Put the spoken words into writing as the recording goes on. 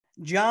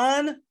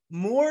John,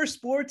 more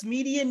sports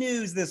media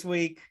news this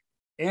week.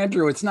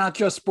 Andrew, it's not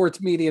just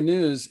sports media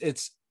news.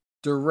 It's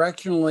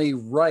directionally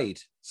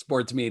right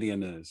sports media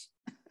news.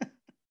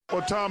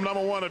 Well, Tom,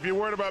 number one, if you're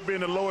worried about being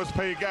the lowest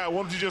paid guy,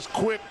 why don't you just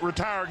quit,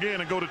 retire again,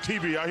 and go to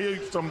TV? I hear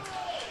you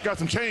got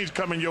some change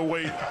coming your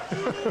way.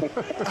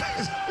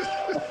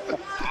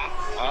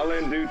 All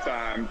in due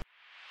time.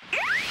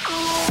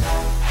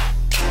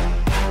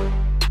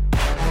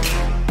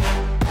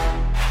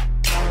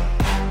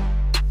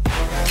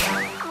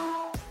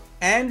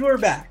 And we're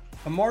back.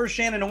 A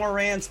Marchand and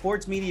Oran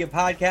sports media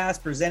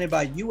podcast presented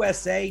by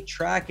USA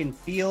Track and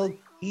Field.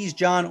 He's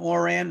John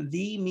Oran,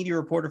 the media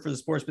reporter for the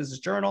Sports Business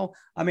Journal.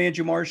 I'm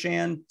Andrew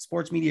Marchand,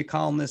 sports media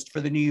columnist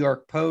for the New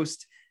York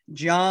Post.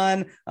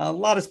 John, a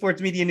lot of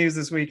sports media news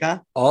this week, huh?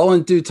 All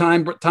in due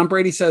time. Tom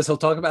Brady says he'll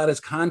talk about his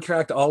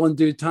contract all in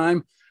due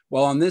time.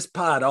 Well, on this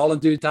pod, all in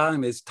due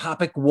time is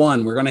topic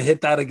one. We're going to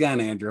hit that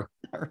again, Andrew.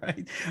 All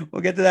right.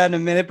 We'll get to that in a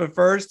minute. But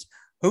first,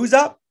 who's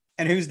up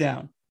and who's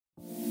down?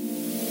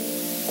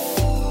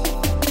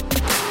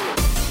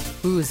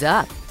 Who's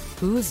up?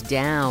 Who's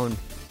down?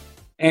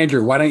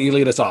 Andrew, why don't you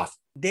lead us off?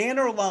 Dan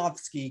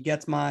Orlovsky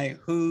gets my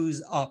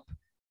who's up.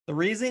 The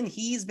reason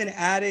he's been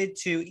added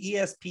to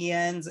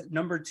ESPN's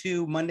number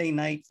 2 Monday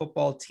Night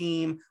Football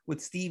team with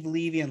Steve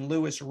Levy and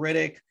Louis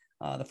Riddick.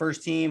 The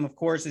first team, of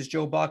course, is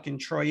Joe Buck and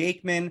Troy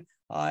Aikman.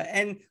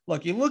 And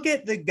look, you look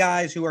at the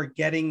guys who are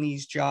getting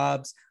these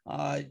jobs.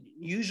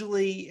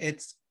 Usually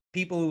it's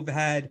people who've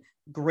had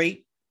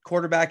great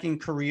quarterbacking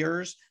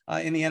careers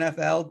in the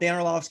NFL. Dan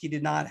Orlovsky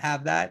did not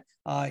have that.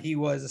 He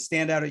was a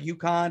standout at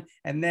UConn,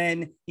 and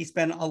then he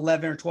spent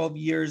 11 or 12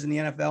 years in the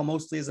NFL,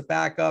 mostly as a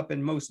backup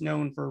and most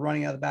known for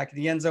running out of the back of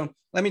the end zone.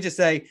 Let me just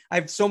say, I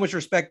have so much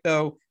respect,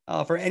 though,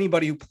 for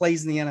anybody who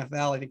plays in the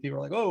NFL. I think people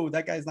are like, oh,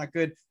 that guy's not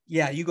good.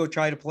 Yeah, you go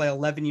try to play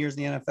 11 years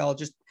in the NFL.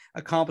 Just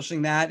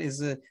accomplishing that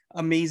is an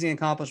amazing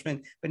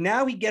accomplishment. But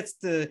now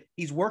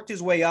he's worked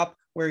his way up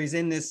where he's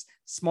in this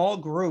small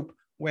group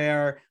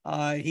where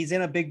he's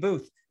in a big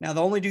booth. Now,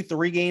 they'll only do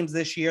 3 games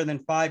this year,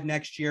 then 5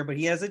 next year, but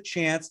he has a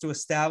chance to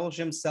establish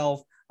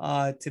himself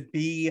to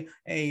be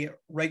a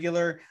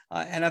regular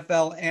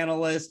NFL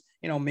analyst.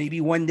 You know, maybe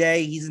one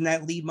day he's in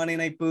that lead Monday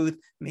night booth.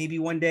 Maybe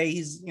one day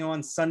he's,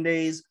 on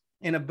Sundays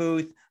in a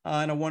booth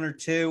in a 1 or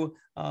 2.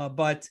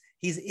 But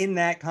he's in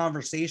that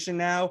conversation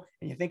now.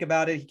 And you think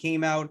about it, he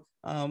came out,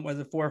 was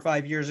it 4 or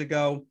 5 years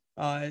ago?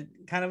 Kind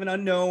of an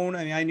unknown.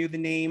 I mean, I knew the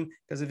name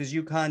because of his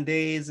UConn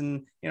days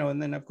and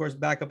then of course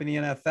back up in the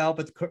NFL,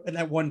 but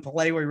that one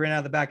play where he ran out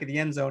of the back of the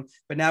end zone,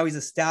 but now he's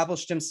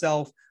established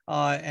himself.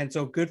 And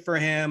so good for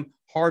him.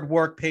 Hard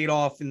work paid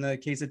off in the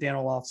case of Dan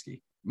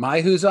Orlovsky.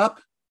 My who's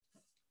up?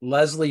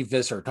 Leslie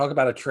Visser. Talk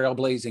about a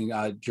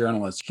trailblazing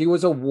journalist. She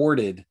was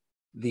awarded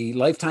the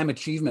Lifetime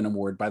Achievement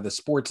Award by the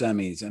Sports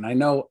Emmys. And I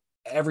know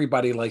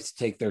everybody likes to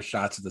take their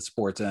shots at the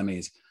Sports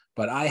Emmys,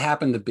 but I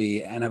happen to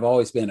be, and have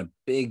always been, a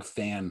big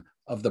fan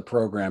of the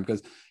program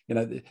because,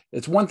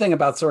 it's one thing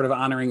about sort of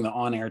honoring the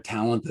on-air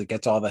talent that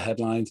gets all the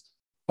headlines,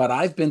 but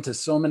I've been to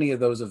so many of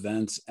those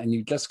events and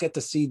you just get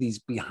to see these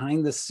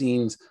behind the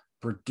scenes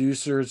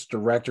producers,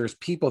 directors,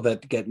 people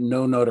that get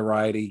no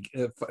notoriety,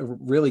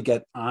 really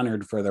get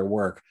honored for their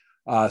work.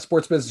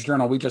 Sports Business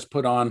Journal, we just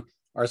put on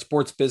our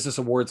Sports Business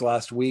Awards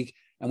last week,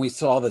 and we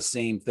saw the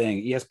same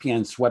thing.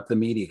 ESPN swept the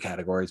media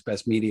categories,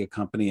 best media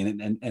company,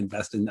 and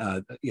best in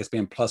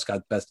ESPN Plus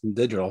got best in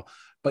digital.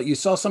 But you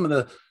saw some of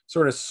the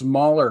sort of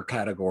smaller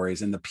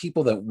categories and the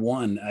people that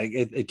won.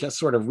 It just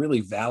sort of really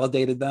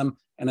validated them,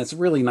 and it's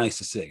really nice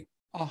to see.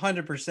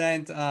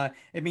 100%.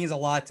 It means a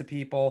lot to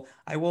people.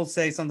 I will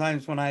say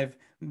sometimes when I've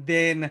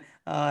been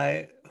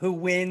who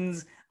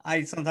wins,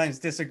 I sometimes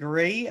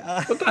disagree.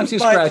 Sometimes you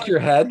scratch your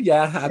head.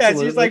 Yeah, absolutely. Yeah,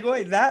 so it's like,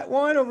 wait, that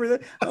one over there.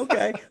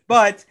 Okay.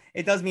 But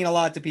it does mean a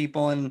lot to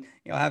people. And,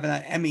 having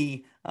that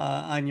Emmy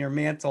on your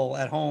mantle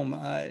at home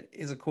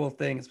is a cool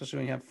thing, especially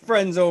when you have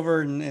friends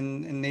over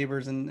and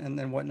neighbors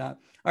and whatnot.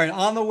 All right.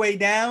 On the way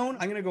down,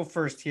 I'm going to go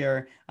first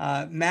here.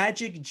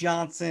 Magic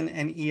Johnson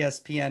and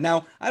ESPN.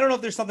 Now, I don't know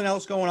if there's something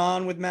else going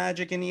on with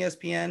Magic and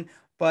ESPN,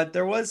 but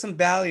there was some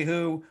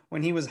ballyhoo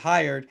when he was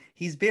hired.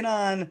 He's been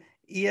on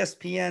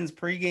ESPN's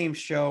pregame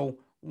show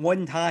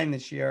one time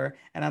this year,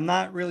 and I'm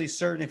not really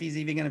certain if he's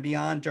even going to be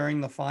on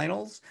during the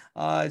finals.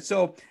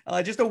 So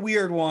just a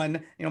weird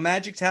one.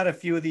 Magic's had a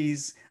few of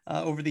these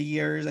over the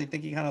years. I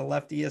think he kind of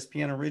left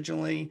ESPN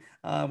originally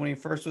when he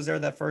first was there,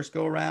 that first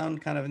go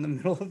around, kind of in the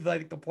middle of the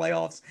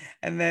playoffs.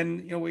 And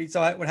then, we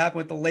saw what happened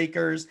with the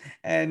Lakers,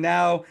 and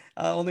now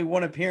only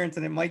one appearance,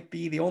 and it might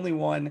be the only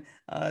one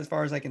as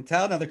far as I can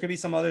tell. Now, there could be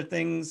some other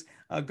things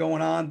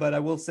going on, but I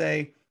will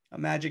say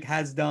Magic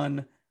has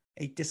done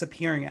a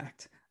disappearing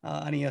act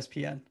on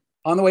ESPN.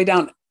 On the way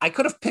down, I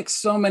could have picked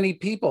so many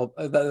people.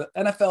 The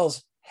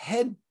NFL's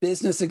head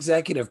business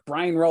executive,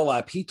 Brian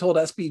Rolapp, he told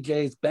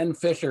SBJ's Ben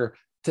Fisher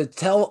to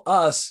tell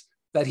us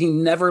that he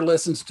never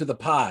listens to the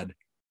pod.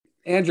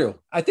 Andrew,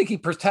 I think he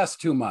protests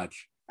too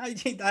much. I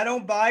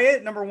don't buy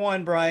it. Number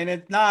one, Brian,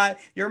 it's not.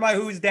 You're my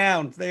who's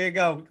down. There you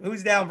go.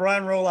 Who's down?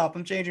 Brian Rolapp.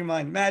 I'm changing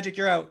mine. Magic,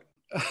 you're out.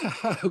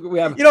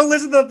 You don't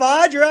listen to the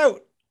pod, you're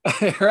out.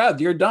 You're out.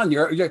 You're done.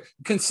 You're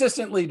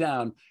consistently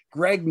down.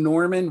 Greg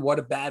Norman, what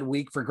a bad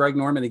week for Greg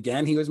Norman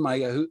again. He was my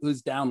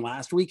who's down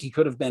last week. He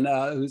could have been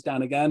who's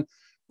down again.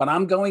 But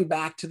I'm going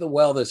back to the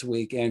well this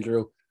week,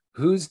 Andrew.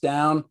 Who's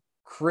down?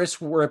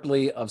 Chris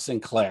Ripley of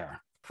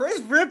Sinclair.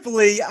 Chris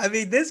Ripley, I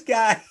mean, this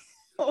guy,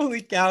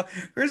 holy cow.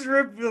 Chris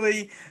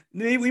Ripley,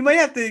 we might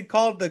have to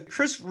call it the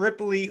Chris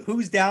Ripley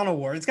Who's Down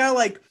Award. It's kind of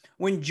like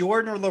when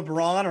Jordan or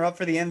LeBron are up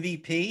for the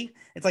MVP.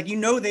 It's like,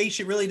 they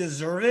should really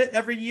deserve it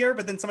every year,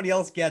 but then somebody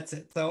else gets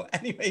it. So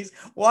anyways,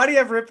 why do you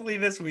have Ripley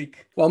this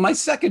week? Well, my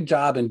second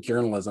job in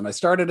journalism, I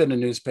started in a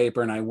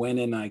newspaper and I went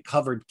in and I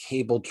covered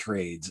cable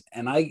trades,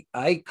 and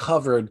I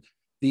covered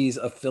these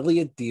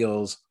affiliate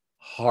deals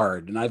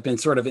hard. And I've been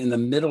sort of in the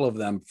middle of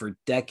them for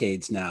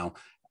decades now.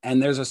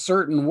 And there's a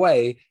certain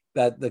way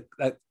that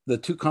the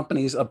two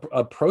companies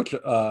approach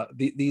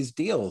these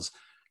deals.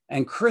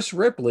 And Chris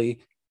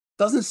Ripley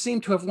doesn't seem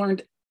to have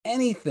learned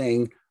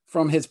anything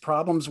from his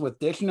problems with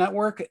Dish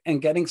Network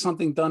and getting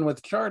something done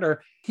with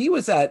Charter. He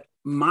was at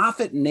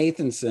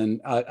Moffett-Nathanson,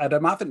 at a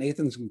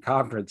Moffett-Nathanson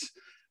conference,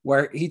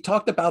 where he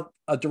talked about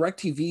a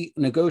DirecTV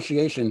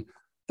negotiation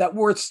that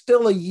we're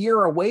still a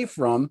year away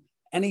from.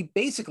 And he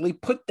basically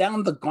put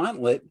down the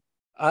gauntlet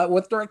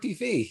with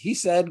DirecTV. He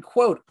said,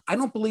 quote, "I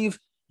don't believe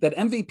that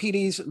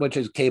MVPDs, which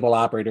is cable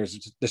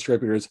operators,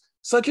 distributors,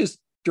 such as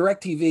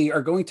DirecTV,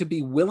 are going to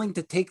be willing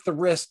to take the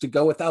risk to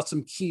go without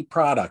some key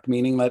product,"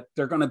 meaning that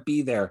they're going to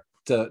be there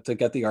to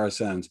get the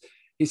RSNs.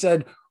 He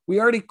said, "We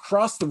already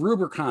crossed the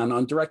Rubicon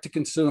on direct to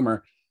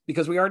consumer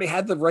because we already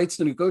had the rights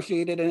to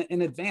negotiate it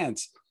in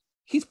advance."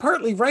 He's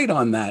partly right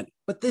on that,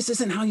 but this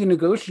isn't how you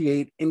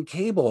negotiate in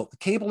cable.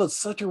 Cable is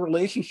such a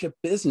relationship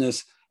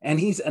business, and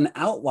he's an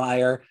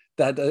outlier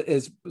that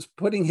is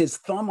putting his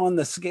thumb on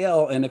the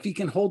scale. And if he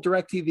can hold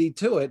DirecTV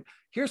to it,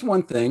 here's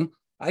one thing.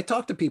 I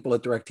talk to people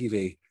at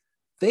DirecTV.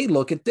 They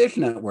look at Dish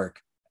Network.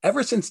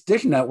 Ever since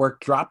Dish Network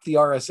dropped the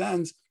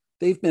RSNs,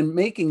 they've been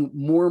making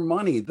more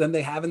money than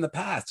they have in the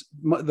past.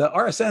 The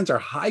RSNs are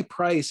high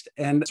priced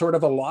and sort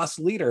of a loss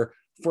leader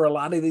for a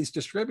lot of these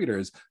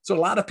distributors. So a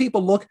lot of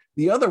people look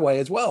the other way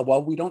as well.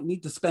 Well, we don't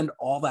need to spend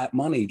all that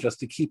money just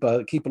to keep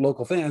a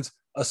local fans,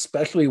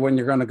 especially when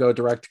you're going to go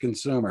direct to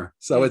consumer.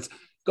 So it's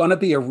going to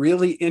be a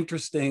really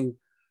interesting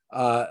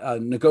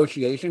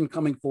negotiation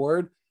coming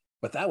forward.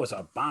 But that was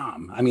a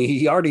bomb. I mean,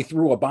 he already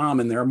threw a bomb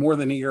and they're more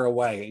than a year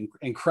away.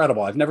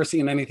 Incredible. I've never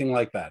seen anything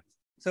like that.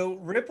 So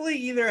Ripley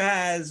either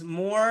has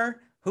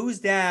more who's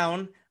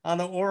down on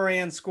the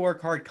Orion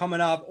scorecard coming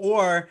up,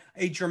 or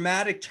a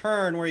dramatic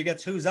turn where he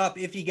gets who's up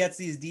if he gets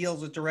these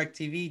deals with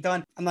DirecTV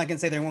done. I'm not going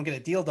to say they won't get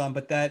a deal done,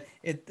 but that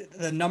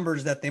the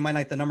numbers that they might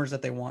not the numbers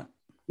that they want.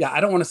 Yeah, I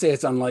don't want to say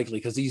it's unlikely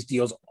because these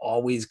deals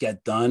always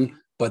get done,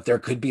 but there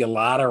could be a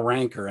lot of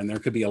rancor and there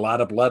could be a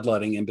lot of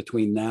bloodletting in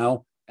between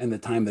now and the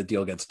time the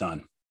deal gets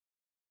done.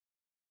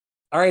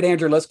 All right,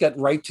 Andrew, let's get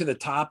right to the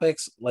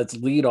topics. Let's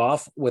lead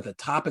off with a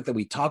topic that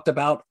we talked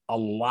about a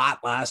lot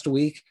last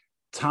week,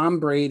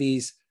 Tom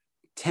Brady's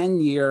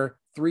 10-year,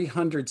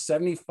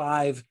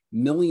 $375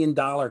 million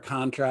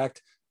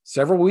contract.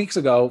 Several weeks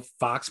ago,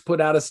 Fox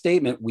put out a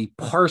statement. We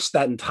parsed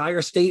that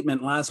entire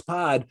statement last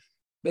pod,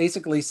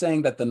 basically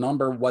saying that the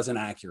number wasn't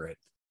accurate.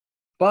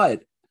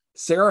 But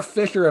Sarah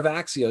Fisher of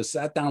Axios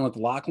sat down with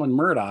Lachlan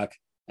Murdoch,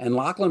 and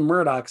Lachlan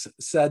Murdoch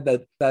said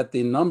that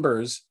the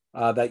numbers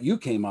that you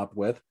came up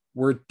with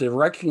were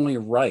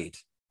directionally right.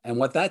 And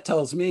what that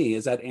tells me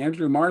is that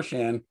Andrew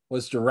Marchand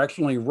was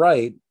directionally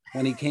right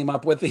when he came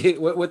up with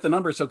the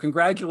numbers. So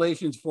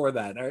congratulations for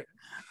that. All right.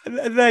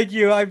 Thank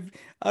you. I'm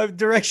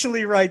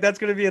directionally right. That's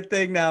going to be a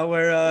thing now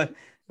where if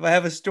I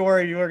have a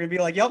story, you're going to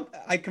be like, yep,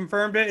 I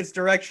confirmed it. It's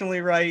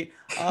directionally right.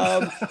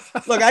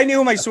 Look, I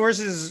knew my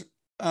sources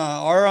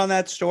are on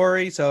that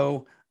story.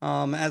 So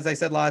as I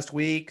said last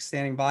week,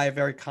 standing by,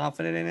 very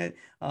confident in it.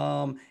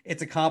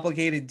 It's a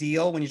complicated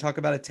deal when you talk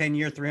about a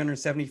 10-year,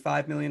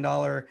 $375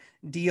 million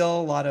deal,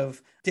 a lot of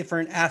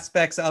different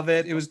aspects of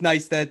it. It was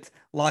nice that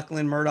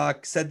Lachlan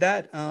Murdoch said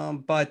that,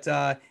 but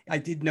I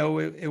did know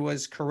it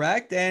was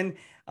correct. And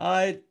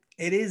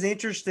it is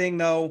interesting,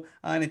 though,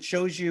 and it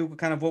shows you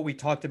kind of what we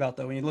talked about,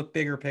 though. When you look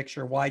bigger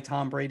picture, why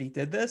Tom Brady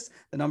did this,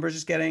 the numbers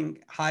just getting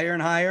higher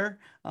and higher.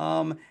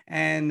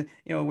 And,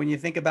 when you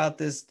think about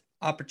this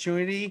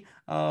opportunity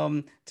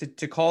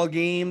to call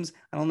games,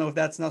 I don't know if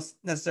that's not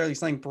necessarily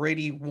something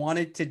Brady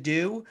wanted to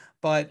do,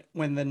 but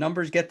when the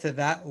numbers get to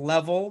that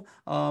level,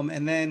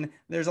 and then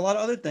there's a lot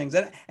of other things.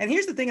 And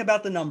here's the thing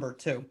about the number,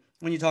 too,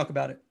 when you talk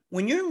about it.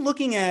 When you're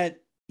looking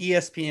at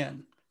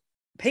ESPN,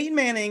 Peyton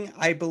Manning,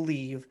 I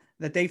believe,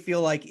 that they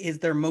feel like is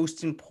their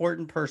most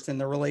important person,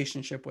 their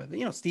relationship with.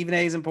 Stephen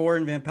A is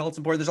important, Van Pelt's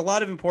important. There's a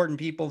lot of important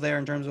people there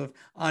in terms of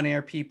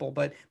on-air people,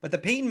 but the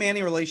Peyton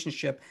Manning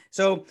relationship.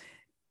 So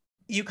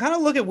you kind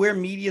of look at where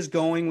media is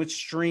going with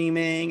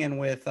streaming and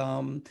with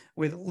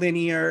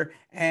linear,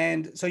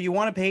 and so you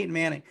want to Peyton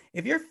Manning.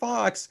 If you're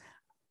Fox,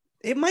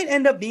 it might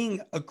end up being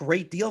a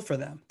great deal for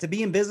them to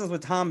be in business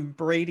with Tom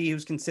Brady,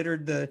 who's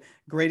considered the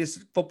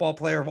greatest football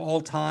player of all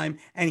time,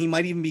 and he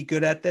might even be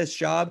good at this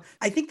job.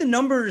 I think the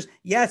numbers,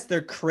 yes,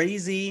 they're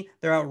crazy,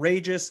 they're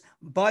outrageous,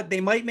 but they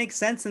might make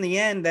sense in the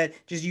end that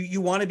just you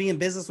want to be in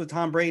business with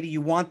Tom Brady.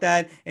 You want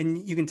that.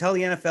 And you can tell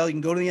the NFL, you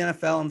can go to the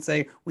NFL and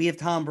say, we have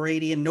Tom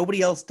Brady and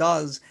nobody else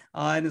does.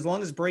 And as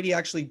long as Brady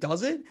actually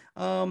does it,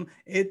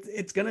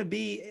 it's going to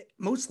be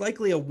most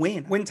likely a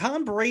win. When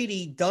Tom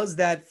Brady does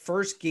that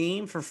first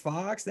game for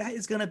Fox, that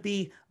is going to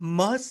be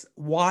must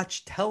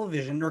watch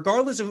television,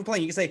 regardless of who's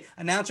playing. You can say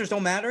announcers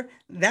don't matter.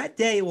 That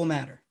day it will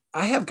matter.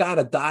 I have got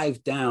to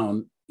dive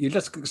down. You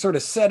just sort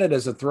of said it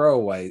as a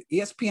throwaway.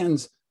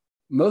 ESPN's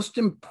most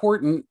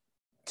important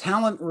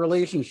talent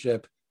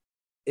relationship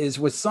is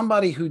with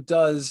somebody who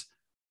does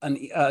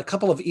a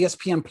couple of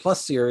ESPN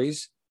Plus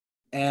series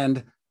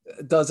and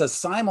does a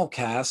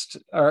simulcast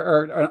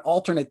or an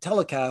alternate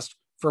telecast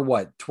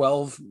for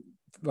 12,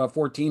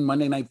 14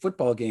 Monday Night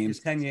Football games.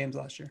 10 games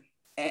last year.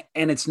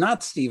 And it's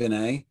not Stephen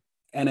A.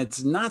 and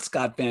it's not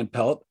Scott Van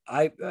Pelt.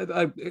 I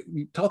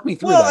talk me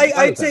through well, that.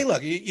 I'd say,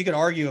 look, you could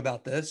argue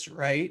about this,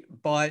 right?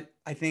 But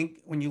I think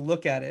when you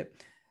look at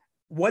it,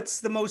 what's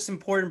the most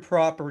important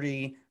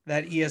property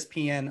that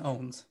ESPN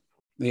owns?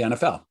 The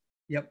NFL.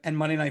 Yep. And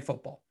Monday Night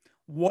Football.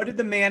 What did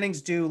the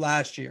Mannings do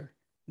last year?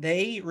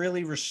 They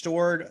really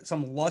restored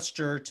some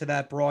luster to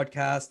that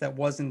broadcast that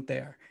wasn't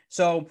there.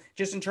 So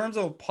just in terms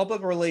of a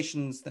public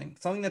relations thing,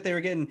 something that they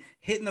were getting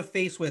hit in the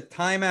face with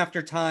time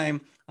after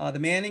time, the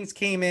Mannings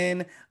came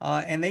in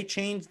and they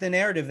changed the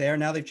narrative there.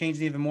 Now they've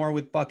changed it even more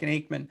with Buck and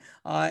Aikman.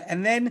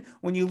 And then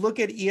when you look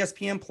at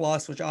ESPN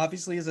Plus, which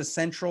obviously is a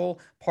central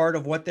part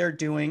of what they're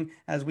doing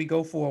as we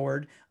go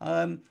forward,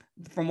 from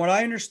what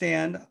I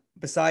understand,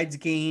 besides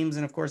games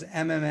and of course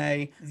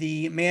MMA,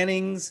 the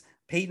Mannings,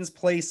 Peyton's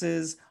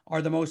Places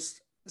are the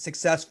most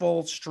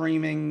successful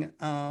streaming,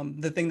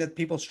 the thing that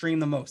people stream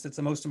the most. It's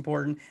the most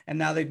important. And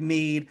now they've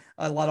made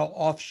a lot of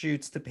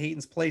offshoots to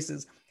Peyton's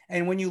Places.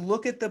 And when you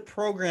look at the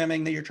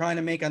programming that you're trying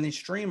to make on these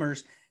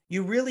streamers,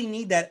 you really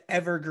need that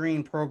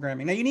evergreen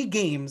programming. Now you need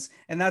games,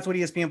 and that's what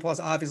ESPN Plus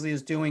obviously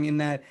is doing in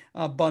that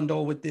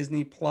bundle with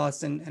Disney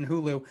Plus and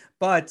Hulu.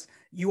 But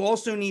you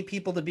also need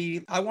people to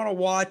be, I want to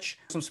watch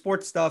some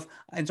sports stuff,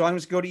 and so I'm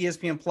just go to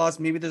ESPN Plus.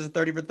 Maybe there's a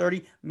 30 for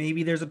 30,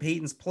 maybe there's a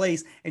Peyton's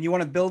Place, and you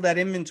want to build that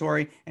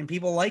inventory. And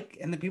people like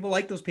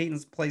those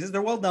Peyton's Places.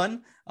 They're well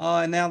done,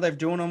 and now they're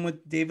doing them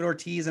with David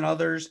Ortiz and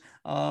others.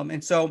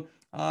 And so.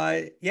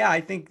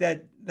 I think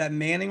that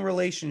Manning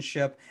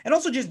relationship, and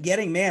also just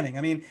getting Manning.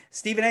 I mean,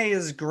 Stephen A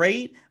is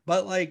great,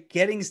 but like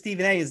getting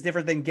Stephen A is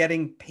different than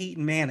getting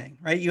Peyton Manning,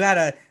 right?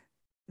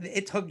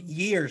 It took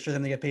years for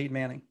them to get Peyton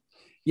Manning.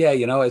 Yeah,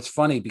 it's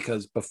funny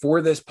because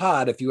before this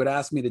pod, if you had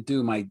asked me to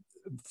do my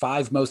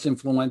 5 most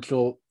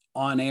influential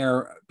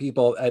on-air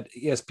people at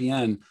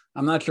ESPN,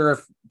 I'm not sure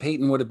if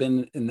Peyton would have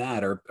been in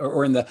that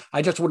or in the,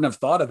 I just wouldn't have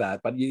thought of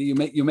that, but you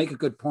make a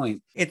good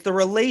point. It's the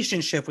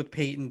relationship with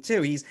Peyton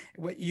too.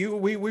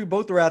 We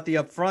both were at the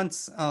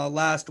upfronts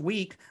last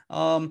week,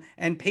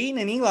 and Peyton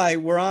and Eli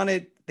were on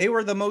it. They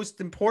were the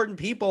most important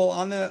people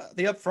on the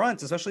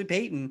upfronts, especially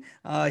Peyton.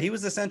 He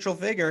was the central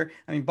figure.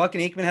 I mean, Buck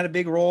and Aikman had a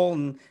big role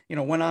and,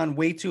 went on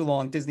way too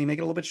long. Disney, make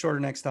it a little bit shorter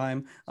next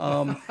time.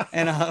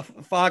 And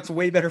Fox,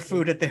 way better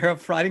food at their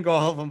upfront. I didn't go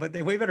all of them, but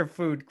they way better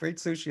food. Great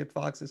sushi at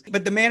Fox's.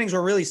 But the Mannings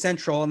were really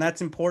central, and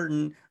that's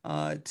important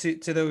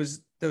to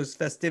those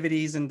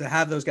festivities and to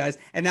have those guys.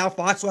 And now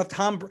Fox will have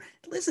Tom.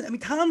 Listen, I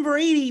mean, Tom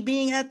Brady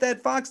being at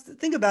that Fox,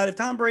 think about it. If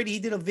Tom Brady, he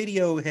did a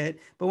video hit,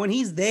 but when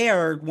he's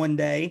there one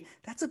day,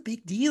 that's a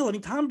big deal. I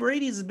mean, Tom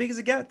Brady is as big as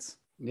it gets.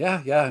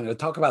 Yeah.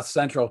 Talk about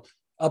central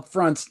up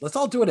fronts. Let's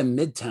all do it in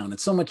Midtown.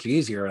 It's so much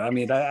easier. I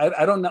mean,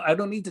 I don't know. I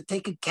don't need to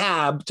take a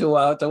cab to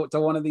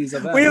one of these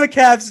events. We have a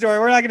cab story.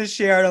 We're not going to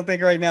share, I don't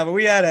think, right now, but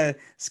we had a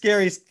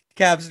scary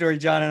cab story,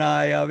 John and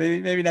I,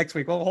 maybe next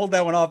week. We'll hold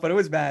that one off, but it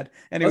was bad.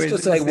 Anyways,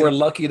 let's just say we're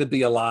lucky to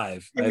be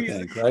alive, I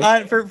think,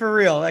 right? For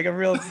real, like a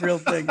real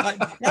thing.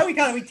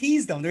 Now we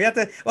teased them. Do we have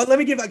to? Well, I'll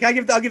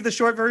give the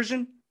short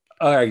version.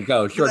 All right,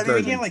 go short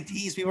version. We can't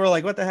tease people. We're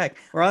like, what the heck?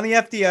 We're on the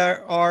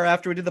FDR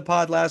after we did the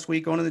pod last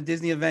week, going to the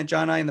Disney event.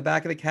 John and I in the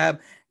back of the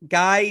cab.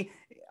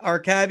 Our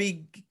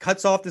cabbie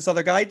cuts off this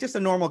other guy, just a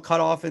normal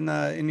cutoff in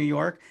New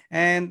York,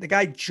 and the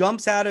guy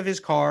jumps out of his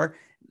car,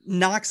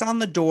 knocks on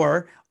the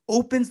door,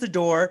 opens the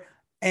door,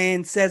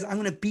 and says, I'm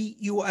going to beat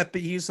you up.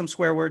 He used some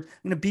swear words.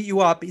 I'm going to beat you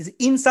up. He's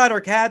inside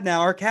our cab now.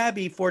 Our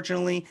cabbie,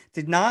 fortunately,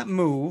 did not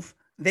move.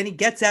 Then he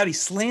gets out. He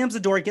slams the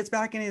door. He gets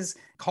back in his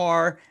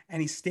car,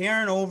 and he's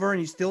staring over, and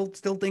he's still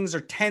things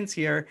are tense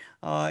here.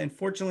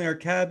 Unfortunately, our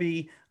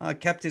cabbie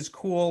kept his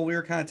cool. We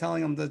were kind of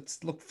telling him to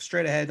look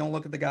straight ahead. Don't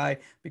look at the guy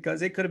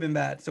because it could have been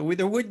bad. So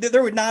there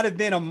would not have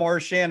been a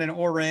Marchand and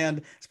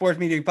Orand sports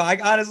media.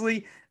 But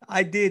honestly,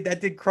 that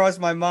did cross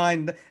my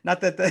mind. No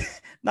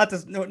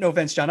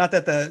offense, John. Not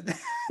that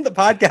the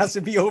podcast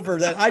would be over,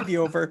 that I'd be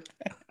over.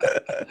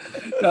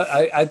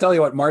 I tell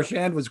you what,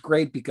 Marchand was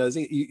great because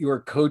you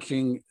were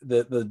coaching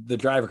the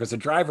driver, because the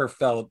driver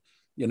felt,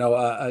 he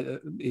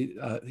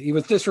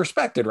was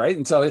disrespected, right?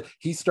 And so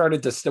he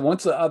started to,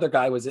 once the other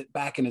guy was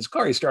back in his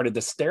car, he started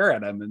to stare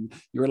at him, and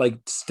you were like,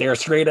 stare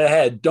straight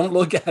ahead. Don't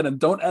look at him.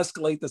 Don't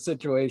escalate the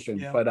situation.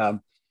 Yeah. But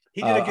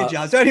He did a good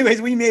job. So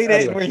anyways, we made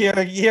it. We're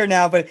here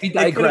now, but we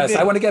digress.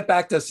 I want to get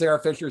back to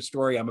Sarah Fisher's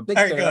story. I'm a big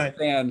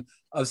fan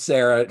of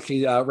Sarah.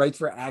 She writes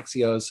for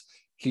Axios.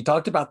 She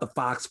talked about the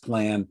Fox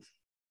plan.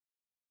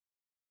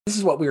 This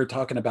is what we were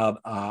talking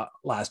about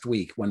last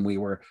week when we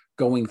were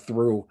going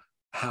through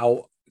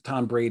how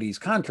Tom Brady's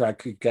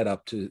contract could get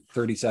up to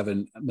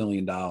 $37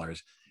 million.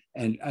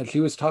 And she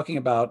was talking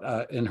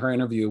about in her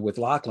interview with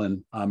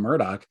Lachlan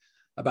Murdoch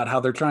about how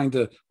they're trying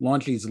to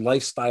launch these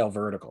lifestyle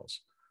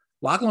verticals.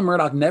 Lachlan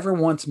Murdoch never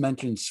once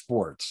mentioned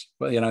sports,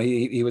 but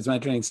he was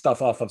mentioning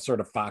stuff off of sort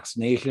of Fox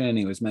Nation.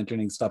 He was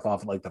mentioning stuff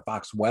off of like the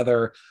Fox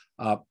weather.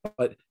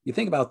 But you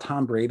think about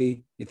Tom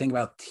Brady, you think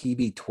about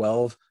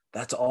TB12,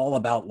 that's all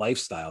about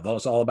lifestyle.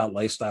 That's all about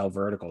lifestyle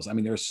verticals. I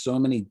mean, there's so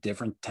many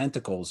different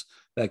tentacles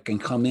that can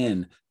come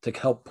in to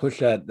help push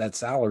that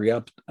salary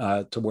up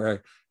to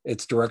where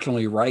it's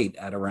directionally right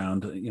at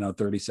around,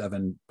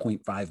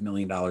 $37.5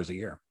 million a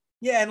year.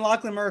 Yeah. And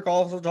Lachlan Murdoch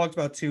also talked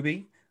about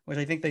Tubi, which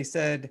I think they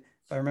said,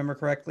 if I remember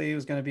correctly, it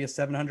was going to be a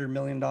 $700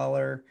 million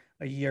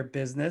a year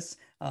business.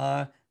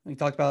 We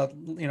talked about,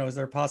 is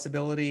there a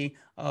possibility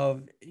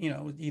of,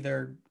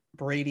 either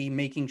Brady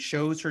making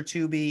shows for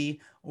Tubi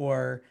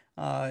or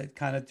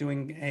kind of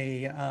doing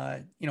a,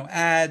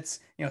 ads,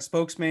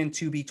 spokesman,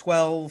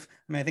 TB12.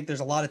 I mean, I think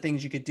there's a lot of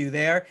things you could do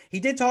there. He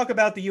did talk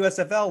about the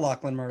USFL,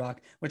 Lachlan Murdoch,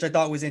 which I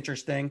thought was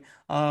interesting.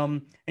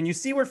 And you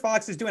see where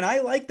Fox is doing. I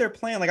like their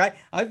plan. Like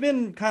I've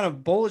been kind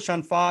of bullish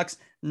on Fox,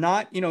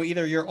 not,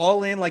 either you're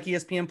all in like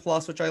ESPN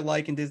Plus, which I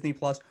like, and Disney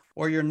Plus,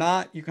 or you're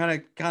not, you're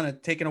kind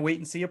of taking a wait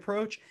and see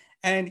approach.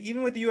 And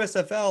even with the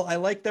USFL, I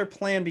like their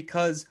plan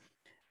because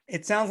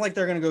it sounds like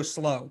they're going to go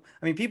slow.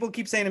 I mean, people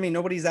keep saying to me,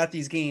 nobody's at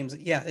these games.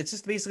 Yeah, it's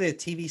just basically a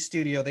TV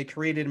studio they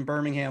created in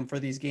Birmingham for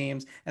these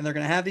games. And they're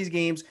going to have these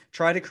games,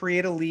 try to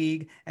create a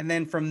league. And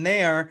then from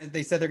there,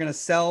 they said they're going to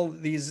sell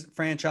these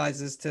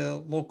franchises to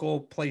local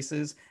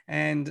places.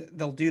 And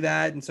they'll do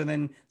that. And so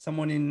then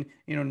someone in,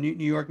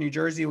 New York, New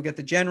Jersey will get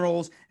the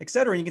Generals, et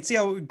cetera. And you can see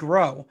how it would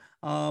grow.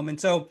 And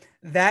so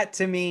that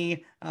to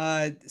me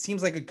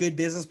seems like a good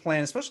business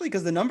plan, especially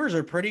because the numbers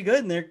are pretty good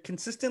and they're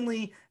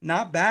consistently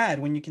not bad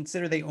when you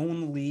consider they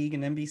own the league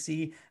and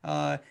NBC,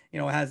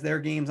 has their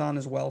games on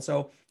as well.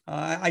 So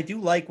I do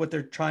like what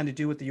they're trying to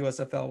do with the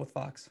USFL with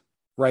Fox.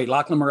 Right.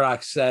 Lachlan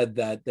Murdoch said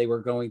that they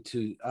were going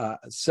to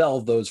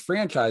sell those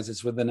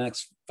franchises for the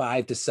next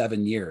 5 to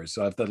 7 years.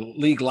 So if the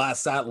league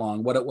lasts that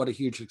long, what a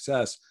huge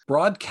success.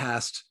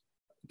 Broadcast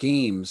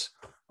games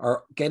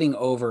are getting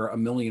over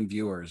 1 million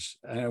viewers.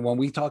 And when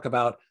we talk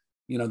about,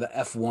 the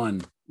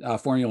F1,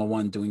 Formula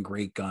One doing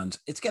great guns,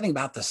 it's getting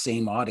about the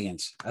same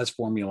audience as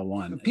Formula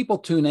One. People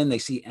tune in, they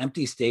see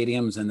empty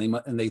stadiums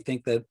and they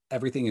think that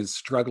everything is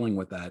struggling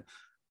with that.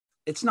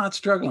 It's not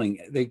struggling.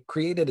 They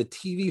created a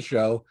TV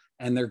show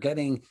and they're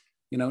getting,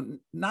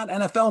 not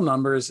NFL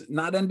numbers,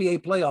 not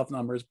NBA playoff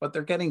numbers, but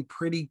they're getting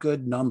pretty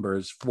good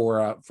numbers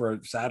for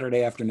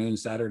Saturday afternoon,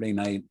 Saturday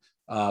night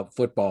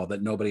football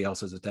that nobody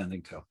else is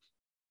attending to.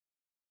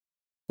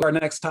 Our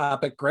next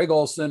topic, Greg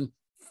Olsen,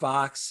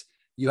 Fox.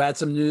 You had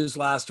some news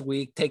last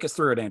week. Take us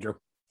through it, Andrew.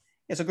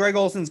 Yeah, so Greg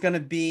Olsen's going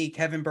to be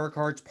Kevin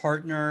Burkhardt's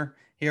partner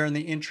here in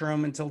the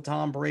interim until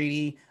Tom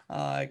Brady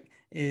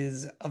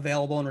is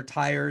available and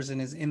retires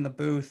and is in the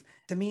booth.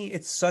 To me,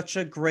 it's such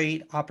a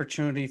great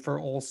opportunity for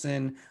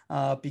Olsen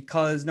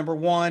because, number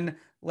one,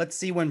 let's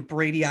see when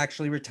Brady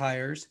actually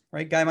retires,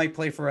 right? Guy might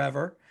play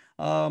forever.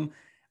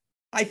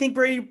 I think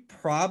Brady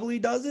probably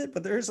does it,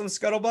 but there's some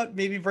scuttlebutt.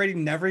 Maybe Brady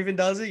never even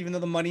does it, even though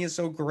the money is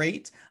so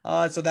great.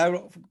 So that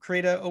will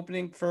create an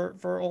opening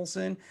for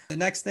Olsen. The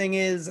next thing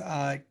is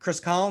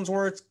Chris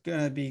Collinsworth's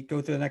going to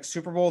go through the next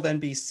Super Bowl with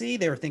NBC.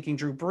 They were thinking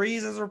Drew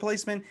Brees as a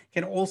replacement.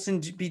 Can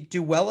Olsen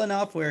do well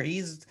enough where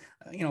he's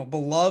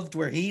beloved,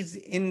 where he's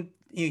in?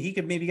 He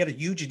could maybe get a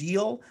huge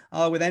deal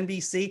with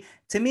NBC.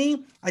 To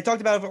me, I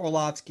talked about it with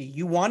Orlovsky.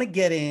 You want to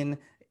get in,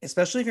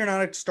 especially if you're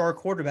not a star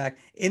quarterback,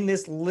 in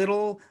this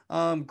little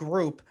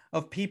group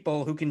of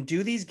people who can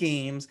do these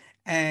games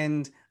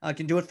and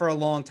can do it for a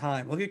long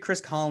time. Look at Chris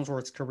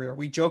Collinsworth's career.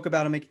 We joke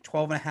about him making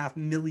 $12.5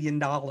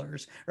 million,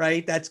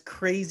 right? That's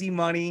crazy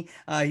money.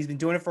 He's been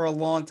doing it for a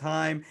long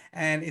time,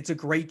 and it's a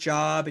great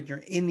job, and you're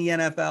in the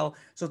NFL.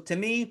 So to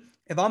me,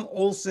 if I'm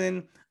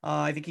Olsen,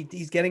 I think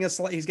he's getting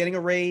a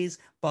raise,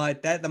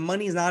 but the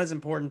money is not as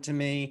important to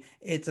me.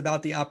 It's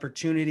about the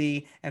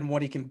opportunity and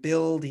what he can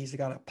build. He's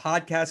got a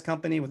podcast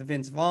company with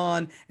Vince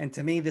Vaughn, and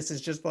to me, this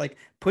is just like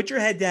put your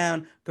head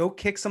down, go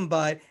kick some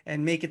butt,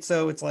 and make it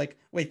so it's like,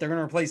 wait, they're going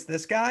to replace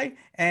this guy,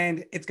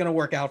 and it's going to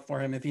work out for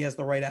him if he has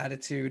the right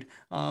attitude,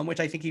 which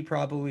I think he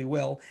probably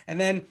will.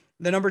 And then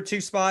the number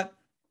 2 spot,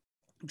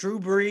 Drew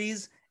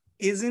Brees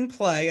is in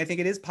play. I think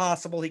it is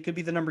possible he could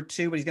be the number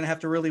 2, but he's going to have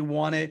to really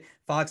want it.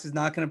 Fox is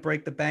not going to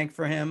break the bank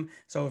for him.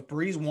 So if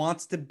Brees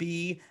wants to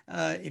be,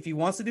 if he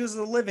wants to do this as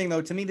a living,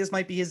 though, to me, this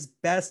might be his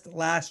best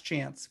last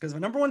chance, because if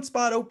a number 1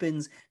 spot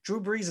opens,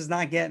 Drew Brees is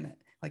not getting it.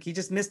 Like, he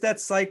just missed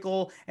that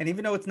cycle. And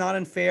even though it's not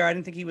unfair, I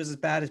didn't think he was as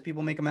bad as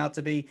people make him out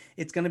to be.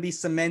 It's going to be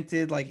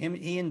cemented. Like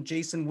he and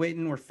Jason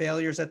Witten were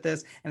failures at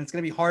this, and it's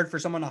going to be hard for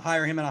someone to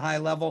hire him at a high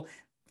level.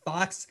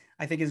 Fox,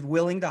 I think, is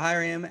willing to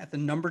hire him at the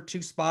number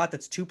 2 spot.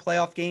 That's 2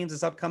 playoff games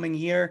this upcoming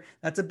year.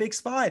 That's a big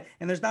spot.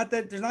 And there's not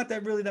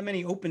that really that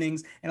many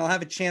openings. And I'll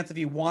have a chance if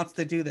he wants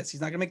to do this.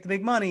 He's not going to make the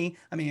big money.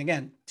 I mean,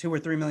 again, $2 or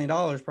 $3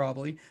 million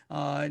probably.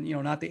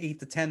 Not the 8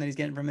 to 10 that he's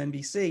getting from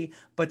NBC,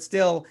 but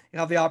still he'll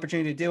have the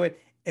opportunity to do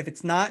it. If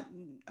it's not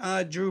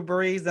Drew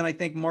Brees, then I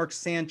think Mark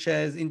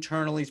Sanchez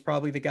internally is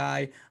probably the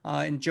guy,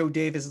 and Joe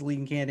Davis is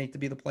leading candidate to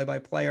be the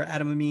play-by-player.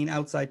 Adam Amin,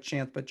 outside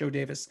chance, but Joe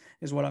Davis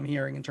is what I'm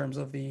hearing in terms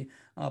of the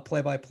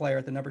play-by-player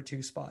at the number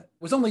 2 spot. It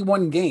was only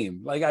one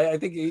game. Like, I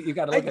think you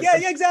got to look at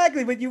yeah,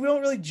 exactly. But you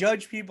don't really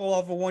judge people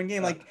off of one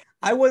game. Like,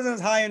 I wasn't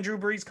as high on Drew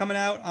Brees coming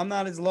out. I'm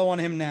not as low on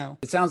him now.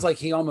 It sounds like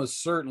he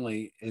almost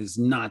certainly is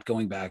not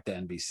going back to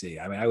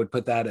NBC. I mean, I would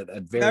put that at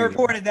very. I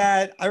reported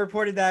that.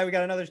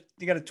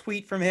 We got a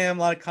tweet from him,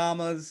 a lot of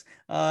commas.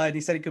 And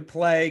he said he could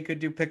play, could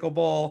do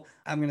pickleball.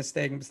 I'm going to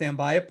stand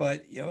by it.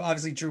 But,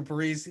 obviously Drew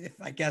Brees, if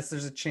I guess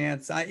there's a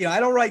chance, I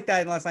don't write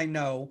that unless I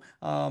know.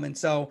 And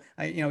so,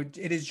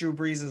 it is Drew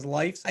Brees'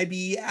 life. I'd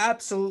be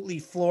absolutely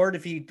floored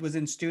if he was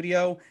in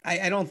studio.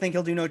 I don't think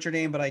he'll do Notre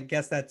Dame, but I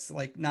guess that's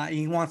like not,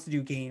 he wants to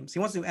do games. He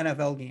wants to do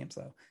NFL games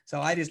though.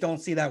 So I just don't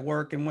see that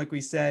work. And like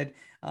we said,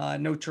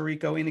 no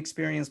Tirico,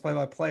 inexperienced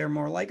play-by-player,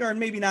 more like, or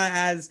maybe not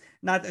a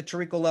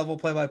Tirico level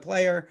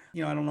play-by-player. I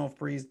don't know if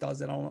Breeze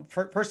does it. I don't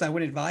know. Personally, I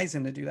wouldn't advise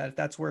him to do that.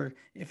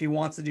 If he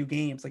wants to do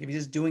games, like if he's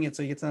just doing it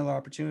so he gets another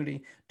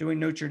opportunity, doing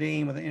Notre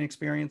Dame with an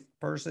inexperienced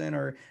person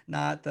or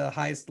not the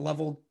highest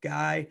level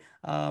guy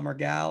or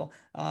gal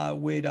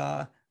would,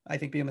 I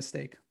think, be a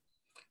mistake.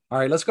 All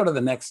right, let's go to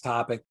the next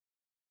topic.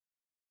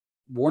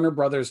 Warner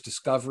Brothers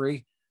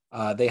Discovery.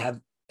 They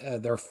had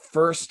their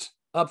first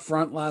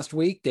upfront last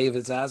week.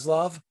 David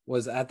Zaslav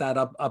was at that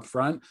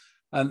upfront.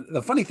 And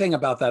the funny thing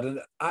about that, and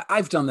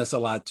I've done this a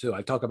lot too.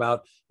 I talk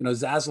about,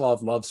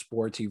 Zaslav loves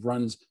sports. He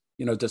runs,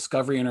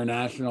 Discovery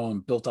International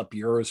and built up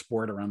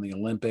Eurosport around the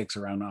Olympics,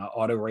 around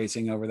auto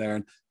racing over there.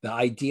 And the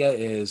idea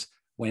is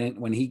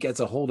when he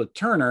gets a hold of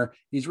Turner,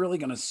 he's really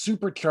going to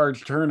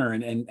supercharge Turner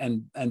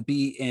and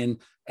be in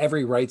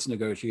every rights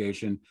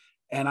negotiation.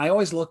 And I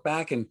always look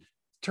back, and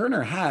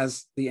Turner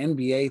has the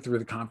NBA through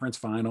the conference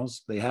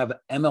finals. They have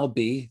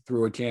MLB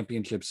through a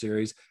championship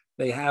series.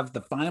 They have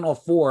the Final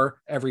Four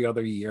every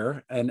other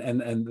year and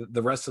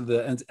the rest of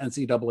the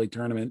NCAA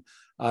tournament.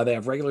 They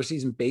have regular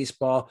season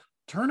baseball.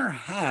 Turner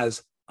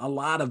has a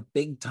lot of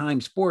big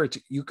time sports.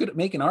 You could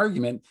make an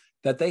argument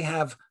that they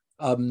have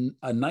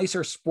a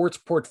nicer sports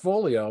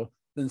portfolio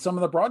than some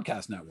of the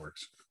broadcast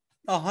networks.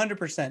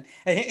 100%.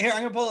 And here,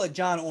 I'm going to pull a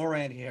John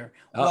Orand here.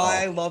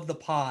 Why I love the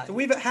pod. So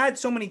we've had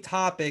so many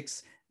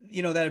topics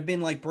that have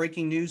been like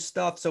breaking news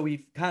stuff. So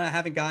we kind of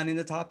haven't gotten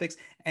into topics,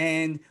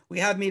 and we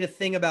have made a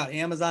thing about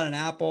Amazon and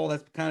Apple.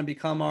 That's kind of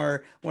become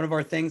one of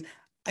our things.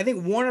 I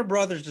think Warner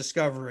Brothers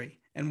Discovery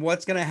and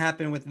what's going to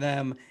happen with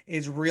them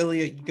is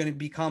really going to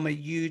become a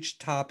huge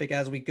topic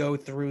as we go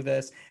through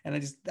this. And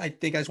I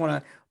think I just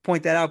want to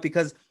point that out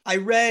because I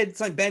read, it's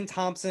like Ben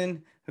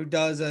Thompson, who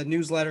does a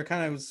newsletter,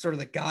 kind of sort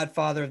of the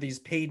godfather of these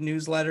paid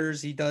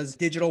newsletters. He does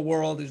Digital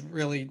World, is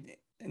really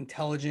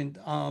intelligent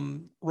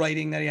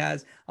writing that he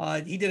has.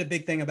 He did a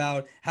big thing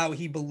about how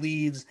he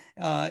believes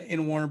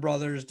in Warner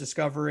Brothers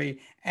Discovery,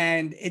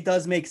 and it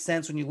does make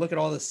sense when you look at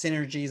all the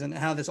synergies and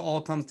how this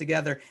all comes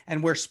together,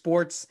 and where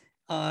sports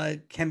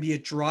can be a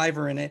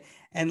driver in it.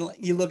 And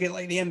you look at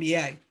like the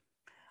NBA.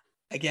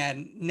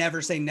 Again,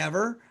 never say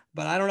never,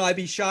 but I don't know. I'd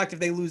be shocked if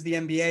they lose the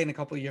NBA in a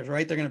couple of years,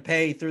 right? They're going to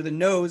pay through the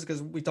nose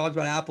because we talked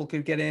about Apple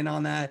could get in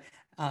on that,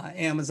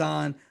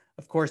 Amazon.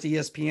 Of course,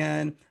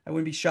 ESPN. I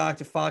wouldn't be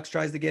shocked if Fox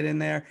tries to get in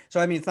there.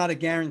 So, I mean, it's not a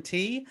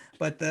guarantee,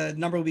 but the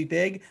number will be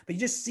big. But you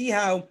just see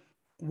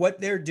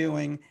what they're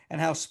doing and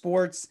how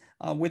sports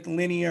with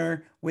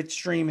linear, with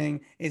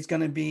streaming is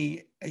going to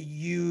be a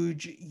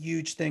huge,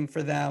 huge thing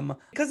for them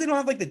because they don't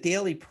have like the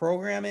daily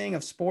programming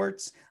of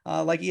sports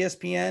like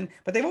ESPN,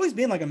 but they've always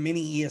been like a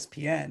mini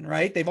ESPN,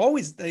 right?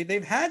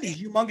 They've had these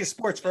humongous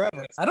sports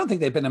forever. I don't think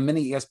they've been a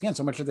mini ESPN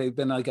so much as they've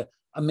been like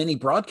a mini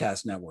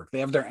broadcast network. They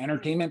have their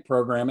entertainment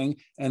programming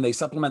and they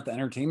supplement the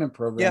entertainment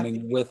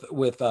programming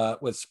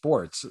with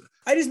sports.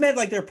 I just meant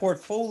like their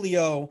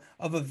portfolio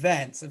of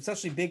events,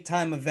 especially big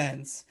time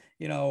events.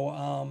 They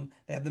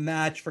have the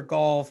match for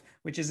golf,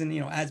 which isn't,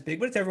 as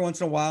big, but it's every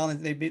once in a while. And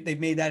they've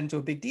made that into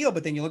a big deal.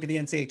 But then you look at the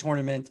NCAA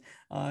tournament,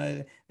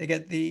 they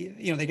get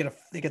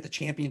the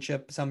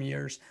championship some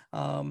years.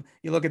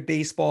 You look at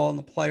baseball in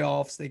the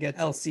playoffs, they get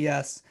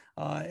LCS.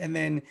 And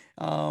then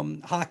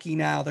hockey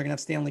now, they're going to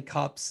have Stanley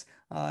Cups.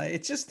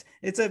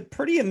 It's a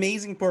pretty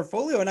amazing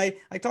portfolio. And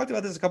I talked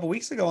about this a couple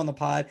weeks ago on the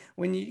pod.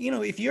 When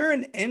if you're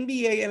an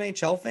NBA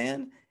NHL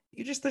fan,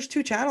 there's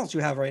 2 channels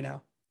you have right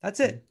now. That's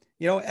it.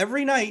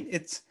 Every night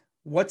it's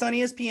what's on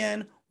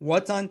ESPN,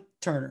 what's on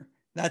Turner.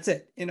 That's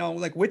it.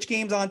 Like which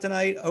game's on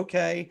tonight.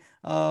 Okay.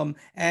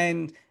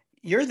 And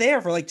you're there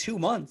for like 2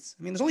 months.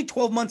 I mean, there's only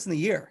 12 months in the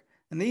year.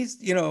 And these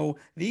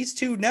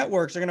 2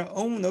 networks are going to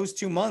own those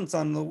 2 months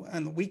on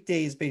the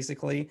weekdays,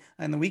 basically,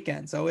 and the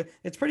weekend. So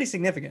it's pretty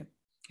significant.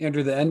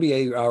 Andrew, the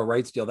NBA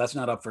rights deal, that's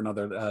not up for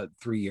another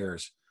 3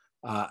 years.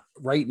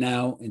 Right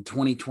now in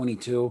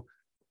 2022,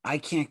 I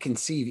can't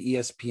conceive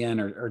ESPN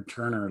or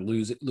Turner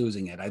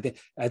losing it. I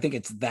think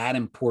it's that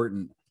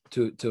important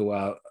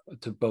to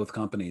both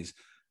companies.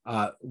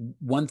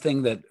 One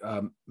thing that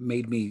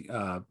made me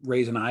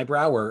raise an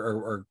eyebrow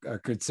or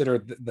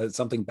consider that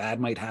something bad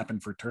might happen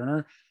for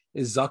Turner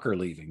is Zucker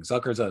leaving.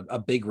 Zucker's a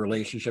big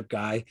relationship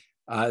guy.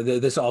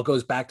 This all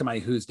goes back to my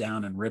Who's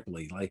Down and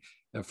Ripley. Like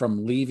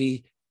from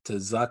Levy to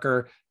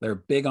Zucker, they're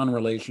big on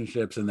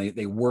relationships, and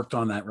they worked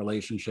on that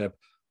relationship.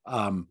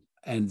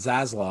 And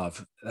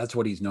Zaslav, that's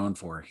what he's known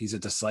for. He's a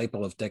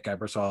disciple of Dick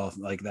Ebersol.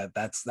 Like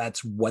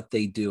that's what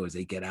they do, is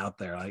they get out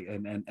there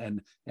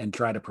and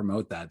try to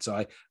promote that.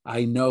 So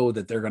I know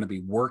that they're going to be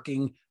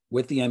working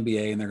with the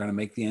NBA, and they're going to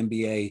make the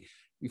NBA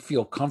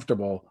feel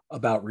comfortable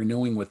about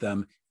renewing with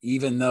them,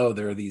 even though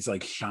there are these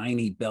like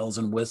shiny bells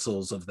and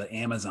whistles of the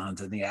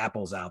Amazons and the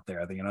Apples out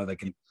there that,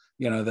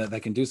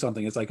 that can do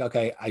something. It's like,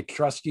 okay, I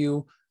trust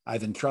you.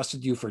 I've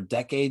entrusted you for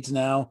decades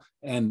now,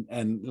 and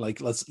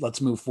like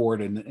let's move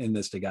forward in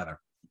this together.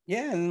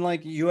 Yeah, and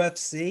like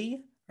UFC,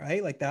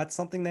 right? Like that's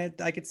something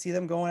that I could see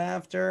them going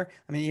after.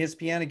 I mean,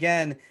 ESPN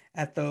again,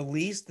 at the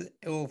least,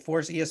 it will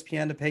force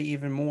ESPN to pay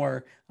even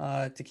more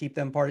to keep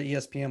them part of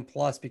ESPN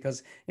Plus,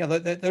 because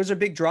those are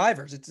big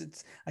drivers.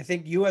 It's I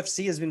think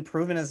UFC has been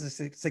proven as a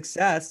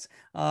success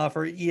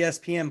for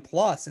ESPN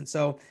Plus, and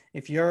so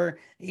if you're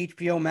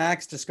HBO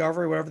Max,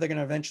 Discovery, whatever they're going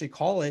to eventually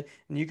call it,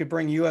 and you could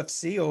bring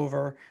UFC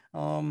over.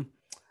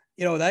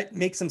 That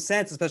makes some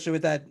sense, especially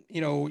with that,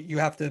 you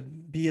have to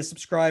be a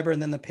subscriber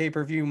and then the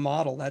pay-per-view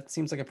model. That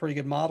seems like a pretty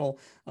good model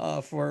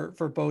for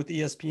both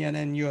ESPN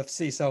and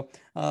UFC. So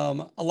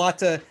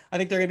I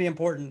think they're going to be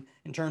important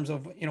in terms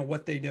of,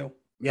 what they do.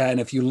 Yeah.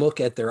 And if you look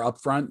at their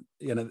upfront,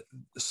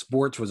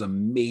 sports was a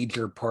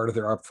major part of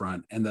their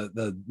upfront, and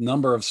the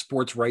number of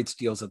sports rights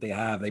deals that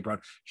they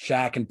brought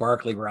Shaq and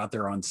Barkley were out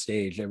there on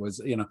stage. It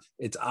was,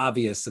 it's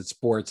obvious that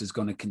sports is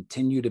going to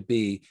continue to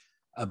be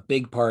a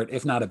big part,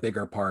 if not a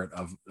bigger part,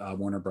 of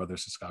Warner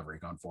Brothers Discovery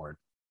going forward.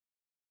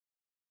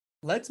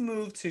 Let's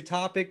move to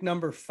topic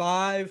number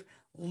 5,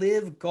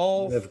 Live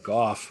Golf. Live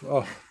Golf.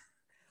 Oh.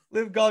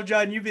 Live Golf,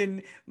 John, you've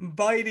been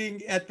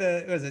biting at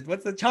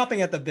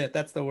chopping at the bit.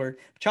 That's the word.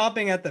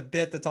 Chopping at the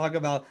bit to talk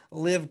about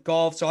Live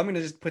Golf. So I'm going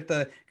to just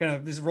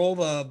just roll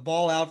the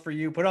ball out for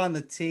you, put on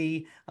the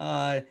tee.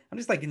 I'm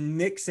just like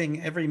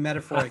mixing every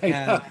metaphor I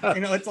can.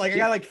 It's like I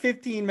got like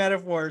 15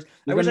 metaphors.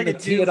 I wish I could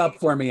tee it up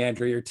for me,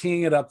 Andrew. You're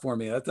teeing it up for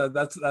me. I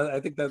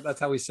think that's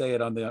how we say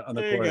it on the course.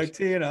 There you go,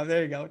 tee it up.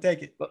 There you go.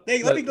 Take it.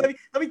 Hey, let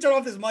me turn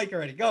off this mic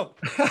already. Go.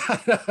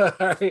 All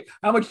right.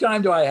 How much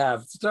time do I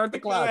have? Start the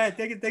clock. Go ahead.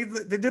 Take it.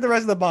 Do the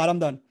rest of the bot. I'm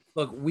done.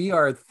 Look, we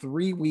are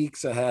 3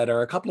 weeks ahead,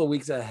 or a couple of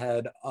weeks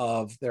ahead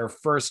of their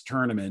first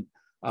tournament.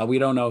 We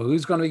don't know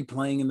who's going to be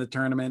playing in the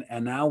tournament,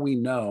 and now we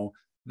know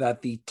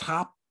that the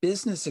top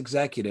business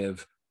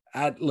executive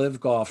at Live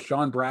Golf,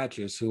 Sean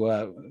Bratches,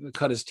 who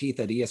cut his teeth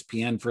at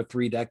ESPN for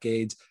 3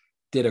 decades,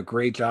 did a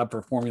great job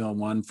for Formula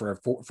One for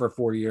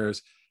 4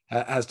 years,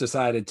 has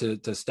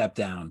decided to step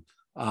down.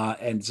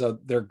 And so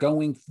they're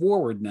going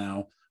forward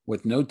now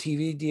with no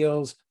TV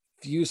deals,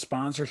 few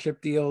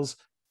sponsorship deals,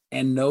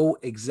 and no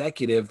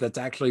executive that's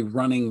actually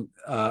running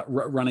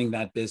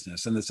that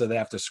business. And so they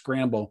have to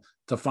scramble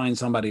to find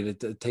somebody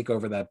to take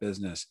over that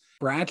business.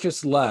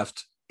 Bratches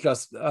left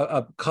just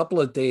a couple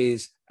of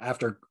days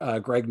after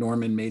Greg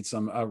Norman made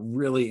some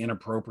really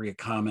inappropriate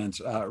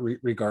comments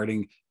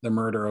regarding the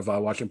murder of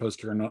Washington Post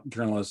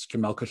journalist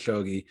Jamel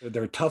Khashoggi.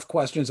 They're tough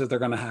questions that they're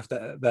going to have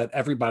that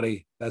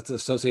everybody that's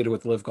associated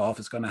with Live Golf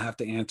is going to have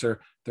to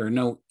answer. There are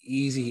no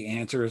easy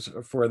answers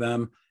for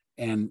them.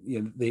 And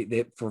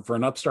they for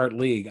an upstart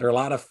league, there are a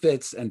lot of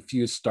fits and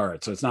few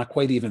starts. So it's not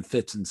quite even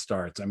fits and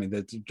starts. I mean,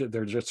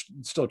 they're just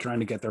still trying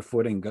to get their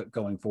footing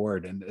going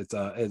forward. And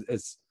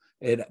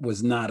it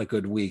was not a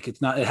good week. It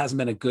hasn't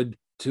been a good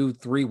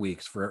 2-3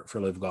 weeks for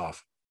Live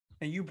Golf.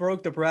 And you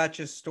broke the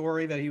Bratches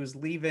story that he was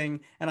leaving,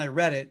 and I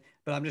read it,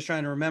 but I'm just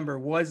trying to remember,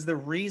 was the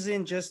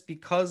reason just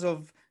because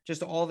of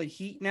just all the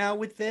heat now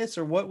with this,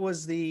 or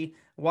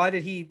why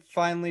did he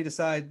finally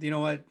decide, you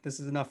know what,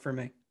 this is enough for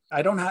me?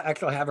 I don't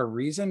actually have a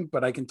reason,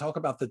 but I can talk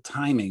about the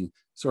timing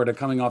sort of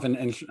coming off. And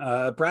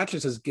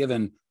Bratches has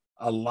given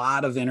a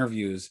lot of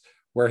interviews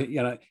where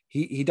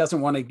he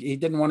didn't want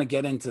to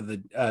get into the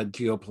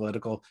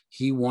geopolitical.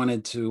 He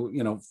wanted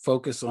to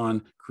focus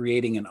on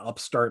creating an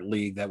upstart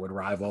league that would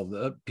rival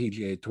the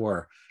PGA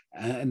Tour.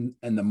 And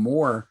the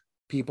more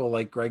people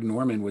like Greg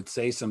Norman would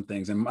say some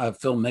things, and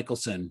Phil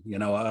Mickelson,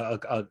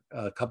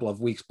 a couple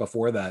of weeks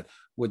before that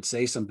would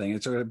say something.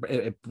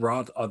 It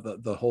brought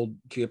the whole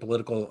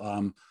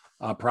geopolitical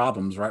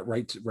problems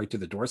right to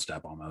the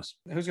doorstep almost.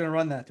 Who's going to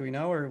run that? Do we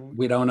know, or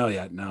we don't know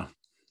yet? No.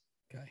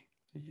 Okay,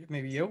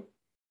 maybe you.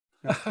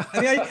 No.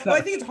 I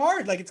think it's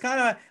hard. Like, it's kind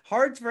of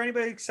hard for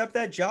anybody to accept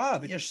that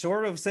job. You're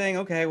sort of saying,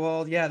 okay,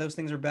 well, yeah, those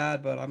things are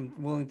bad, but I'm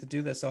willing to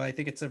do this. So I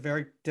think it's a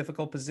very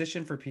difficult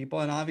position for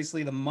people. And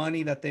obviously the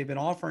money that they've been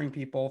offering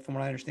people, from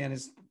what I understand,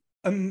 is,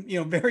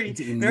 very,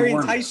 very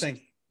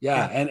enticing.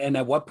 Yeah. And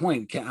at what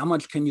point, how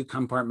much can you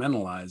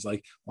compartmentalize?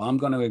 Like, well, I'm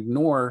going to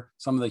ignore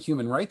some of the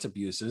human rights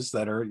abuses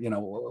that are,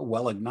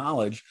 well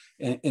acknowledged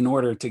in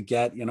order to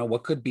get,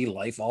 what could be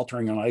life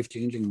altering and life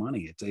changing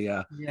money. It's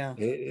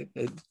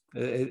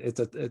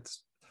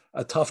it's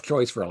a tough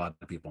choice for a lot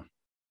of people.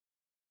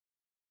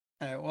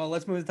 All right, well,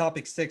 let's move to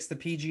topic 6. The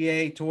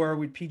PGA Tour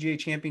with PGA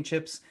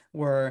Championships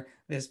were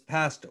this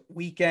past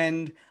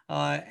weekend,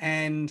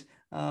 and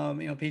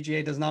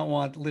PGA does not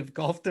want Live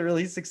Golf to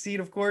really succeed.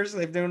 Of course,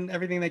 they've done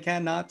everything they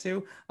can not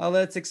to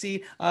let it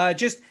succeed.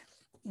 Just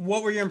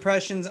what were your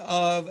impressions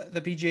of the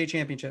PGA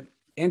Championship?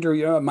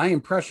 Andrew, my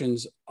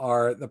impressions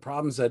are the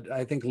problems that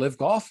I think Live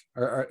Golf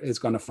is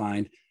going to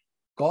find.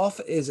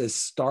 Golf is a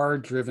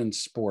star-driven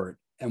sport,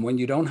 and when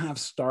you don't have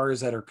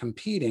stars that are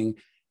competing,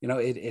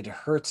 it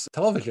hurts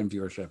television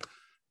viewership.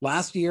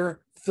 Last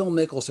year, Phil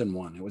Mickelson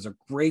won. It was a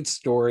great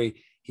story.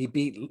 He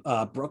beat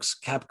Brooks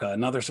Koepka,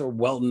 another sort of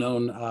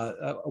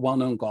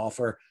well-known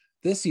golfer.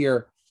 This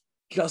year,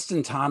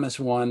 Justin Thomas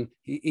won.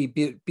 He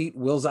beat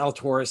Will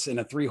Zalatoris in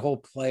a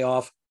 3-hole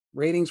playoff.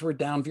 Ratings were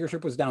down.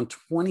 Viewership was down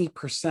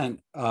 20%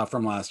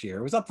 from last year.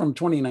 It was up from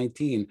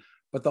 2019.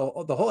 But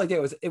the whole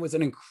idea was it was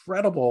an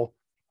incredible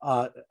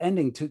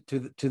ending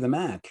to the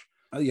match.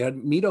 You had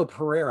Mito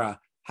Pereira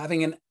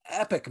having an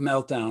epic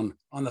meltdown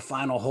on the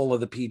final hole of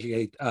the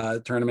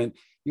PGA tournament.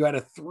 You had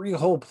a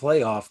 3-hole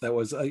playoff that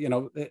was,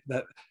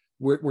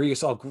 where you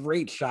saw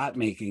great shot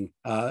making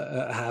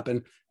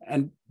happen,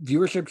 and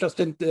viewership just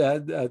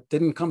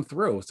didn't come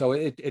through. So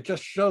it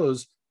just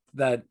shows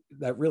that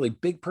really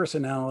big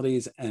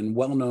personalities and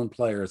well-known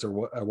players are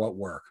what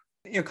work.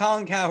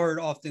 Colin Cowherd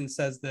often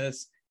says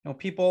this.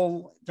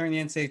 People during the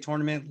NCAA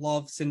tournament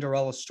love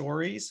Cinderella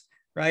stories,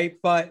 right?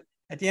 But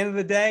at the end of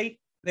the day,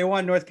 they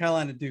want North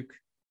Carolina Duke,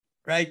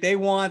 right? They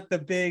want the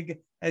big,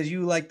 as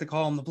you like to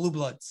call them, the blue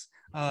bloods.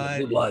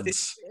 Blue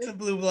bloods. The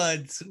blue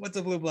bloods. What's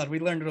a blue blood? We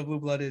learned what a blue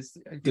blood is.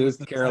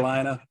 Duke,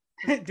 Carolina.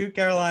 Duke,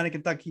 Carolina,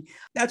 Kentucky.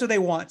 That's what they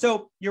want.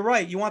 So you're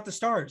right. You want the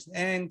stars.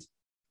 And,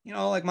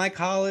 like my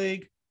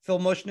colleague, Phil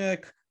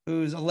Mushnick,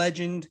 who's a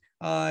legend,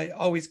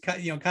 always,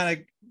 kind of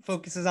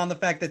focuses on the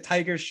fact that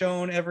Tiger's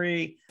shown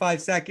every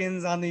 5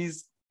 seconds on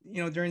these,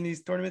 during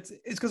these tournaments.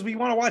 It's because we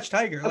want to watch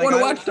Tiger. I want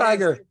to watch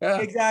Tiger. Yeah.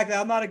 Exactly.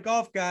 I'm not a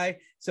golf guy.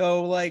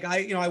 So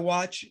I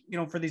watch,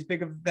 for these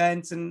big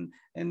events and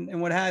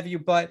what have you,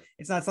 but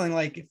it's not something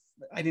like if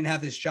I didn't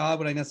have this job,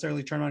 would I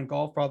necessarily turn on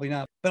golf? Probably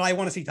not. But I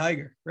want to see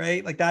Tiger,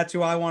 right? Like that's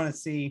who I want to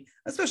see,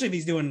 especially if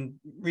he's doing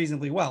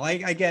reasonably well. I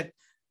get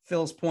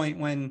Phil's point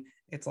when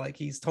it's like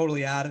he's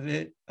totally out of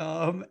it.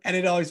 And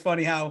it's always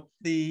funny how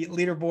the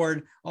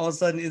leaderboard all of a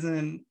sudden isn't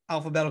in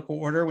alphabetical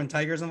order when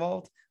Tiger's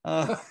involved.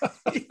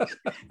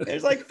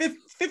 There's like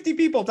 50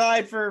 people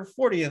tied for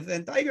 40th,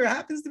 and Tiger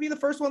happens to be the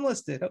first one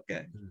listed.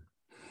 Okay.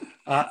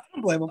 I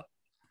don't blame him.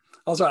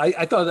 Also,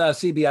 I thought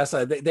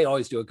CBS, they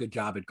always do a good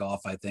job at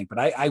golf, I think. But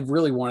I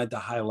really wanted to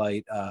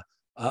highlight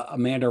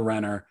Amanda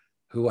Renner,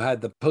 who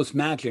had the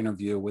post-match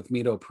interview with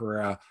Mito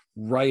Pereira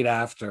right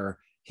after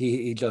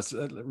he just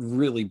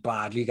really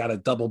botched. He got a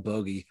double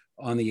bogey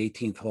on the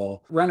 18th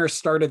hole. Renner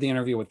started the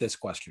interview with this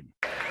question.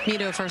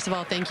 Mito, first of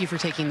all, thank you for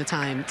taking the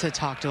time to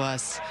talk to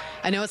us.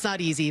 I know it's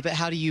not easy, but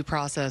how do you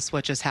process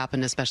what just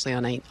happened, especially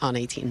on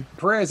 18?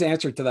 Pereira's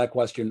answer to that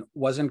question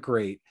wasn't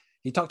great.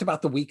 He talked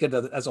about the weekend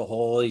as a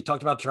whole. He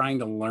talked about trying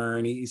to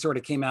learn. He sort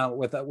of came out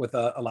with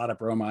a lot of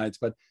bromides.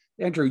 But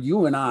Andrew,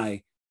 you and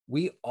I,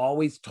 we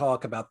always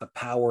talk about the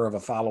power of a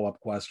follow-up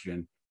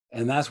question.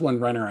 And that's when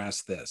Renner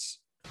asked this.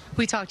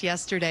 We talked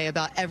yesterday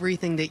about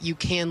everything that you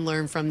can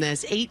learn from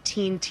this.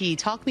 18T,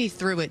 talk me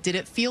through it. Did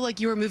it feel like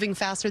you were moving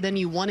faster than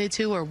you wanted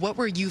to, or what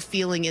were you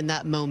feeling in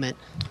that moment?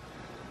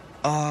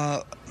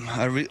 I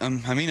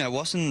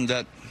wasn't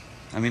that.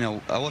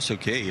 I was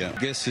okay. Yeah. I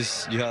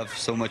guess you have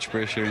so much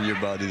pressure in your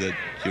body that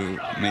you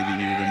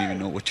don't even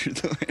know what you're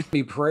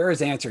doing.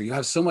 Pereira's answer: you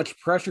have so much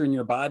pressure in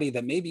your body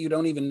that maybe you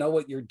don't even know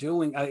what you're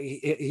doing.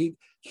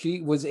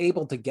 She was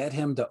able to get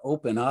him to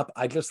open up.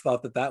 I just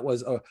thought that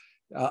was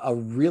a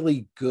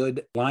really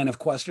good line of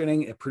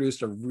questioning. It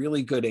produced a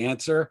really good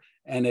answer,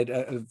 and it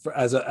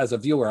as a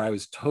viewer, I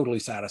was totally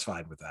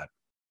satisfied with that.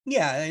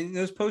 Yeah, and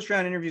those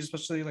post-round interviews,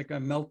 especially like a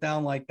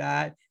meltdown like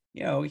that,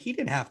 he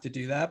didn't have to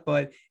do that,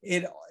 but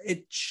it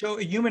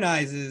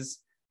humanizes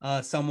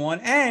someone.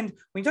 And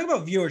when you talk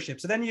about viewership,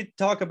 so then you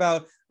talk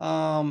about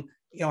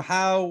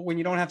how when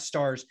you don't have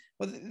stars,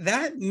 well,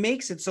 that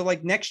makes it so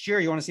like next year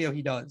you want to see how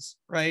he does,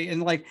 right?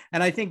 And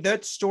I think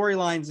that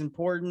storyline is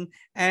important.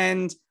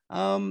 And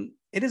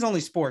it is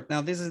only sport.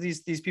 Now this is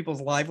these people's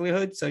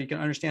livelihood, so you can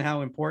understand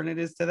how important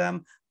it is to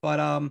them. But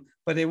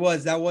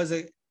that was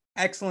a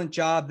excellent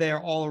job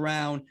there all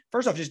around.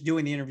 First off, just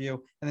doing the interview,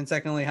 and then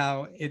secondly,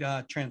 how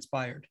it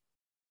transpired.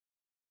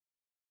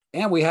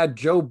 And we had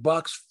Joe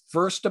Buck's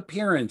first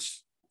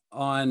appearance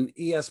on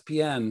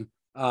ESPN.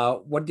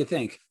 What did you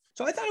think?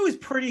 So I thought it was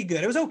pretty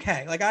good. It was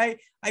okay. Like I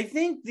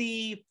think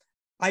the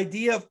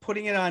idea of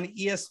putting it on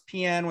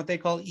ESPN, what they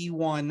call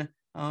E1,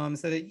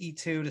 instead of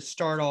E2 to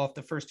start off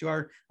the first 2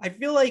 hours, I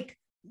feel like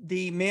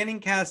the Manning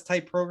cast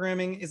type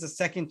programming is a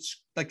second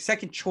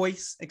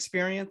choice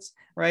experience,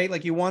 right?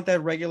 Like you want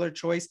that regular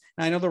choice.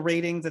 And I know the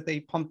ratings that they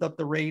pumped up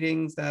the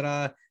ratings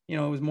that, it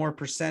was more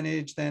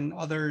percentage than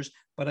others,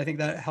 but I think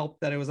that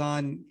helped that it was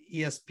on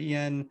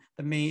ESPN,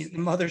 the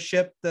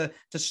mothership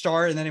to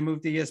start, and then it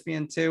moved to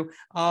ESPN2.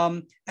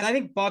 And I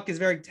think Buck is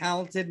very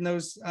talented in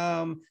those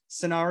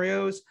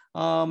scenarios.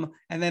 And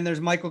then there's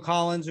Michael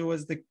Collins, who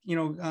was the,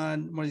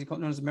 what is he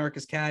called, known as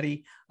America's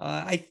Caddy.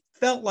 I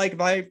felt like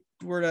if I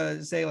were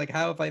to say like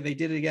how if they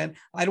did it again,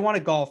 I'd want a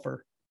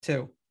golfer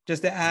too,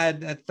 just to add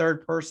that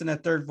third person,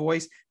 that third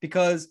voice,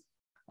 because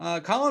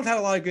Collins had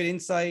a lot of good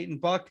insight, and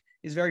Buck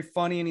is very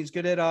funny, and he's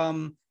good at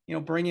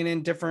bringing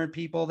in different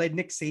people. They had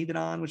Nick Saban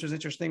on, which was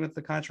interesting with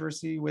the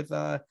controversy with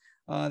that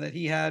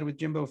he had with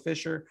Jimbo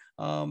Fisher,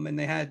 and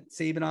they had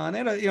Saban on. They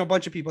had a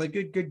bunch of people, a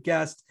good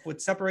guest.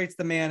 What separates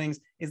the Mannings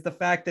is the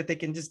fact that they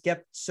can just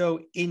get so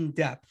in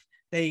depth.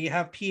 They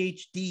have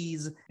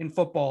PhDs in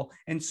football,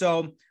 and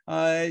so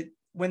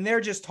when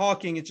they're just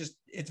talking,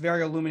 it's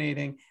very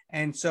illuminating.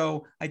 And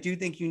so I do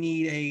think you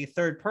need a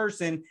third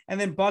person. And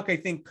then Buck, I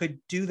think, could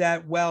do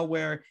that well,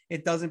 where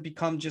it doesn't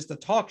become just a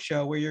talk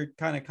show where you're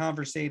kind of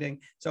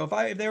conversating. So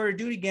if they were to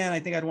do it again, I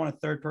think I'd want a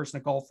third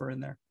person, a golfer in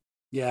there.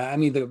 Yeah, I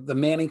mean, the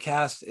Manning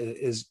cast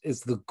is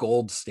the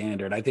gold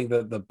standard. I think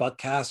the Buck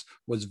cast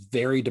was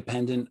very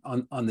dependent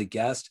on the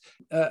guest.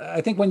 I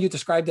think when you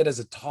described it as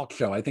a talk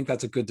show, I think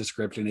that's a good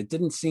description. It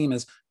didn't seem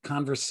as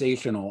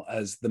conversational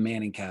as the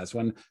Manning cast,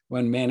 when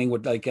Manning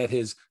would like get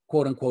his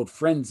quote unquote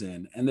friends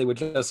in, and they would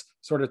just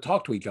sort of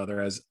talk to each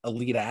other as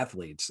elite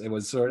athletes. It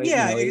was sort of,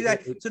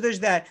 exactly. So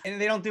there's that,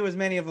 and they don't do as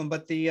many of them,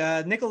 but the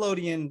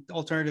Nickelodeon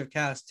alternative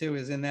cast too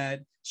is in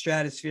that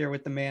stratosphere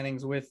with the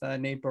Mannings, with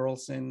Nate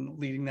Burleson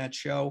leading that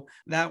show.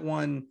 That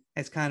one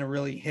has kind of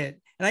really hit.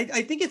 And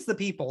I think it's the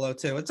people though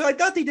too. And so I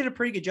thought they did a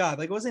pretty good job.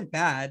 Like it wasn't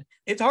bad.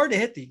 It's hard to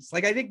hit these.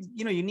 Like I think,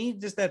 you need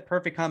just that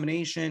perfect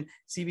combination.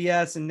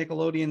 CBS and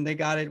Nickelodeon, they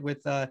got it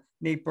with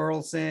Nate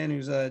Burleson,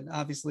 who's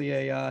obviously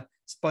a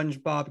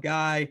SpongeBob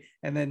guy,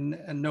 and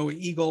then Noah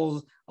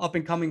Eagles, up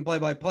and coming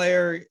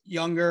play-by-player,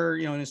 younger,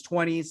 in his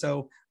 20s.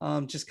 So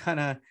just kind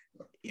of,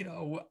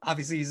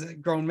 obviously he's a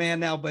grown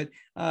man now, but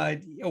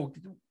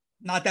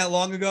not that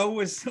long ago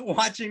was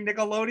watching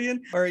Nickelodeon,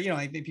 or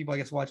I think people, I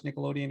guess, watch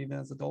Nickelodeon even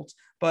as adults.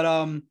 But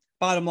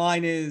bottom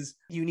line is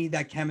you need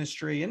that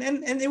chemistry, and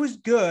it was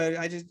good.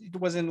 It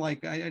wasn't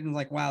like I didn't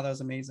like, wow, that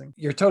was amazing.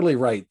 You're totally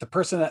right.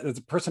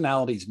 The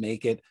personalities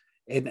make it,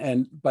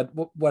 but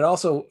what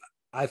also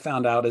I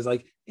found out is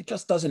like it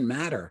just doesn't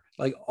matter.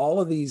 Like all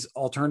of these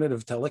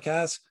alternative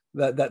telecasts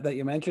that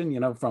you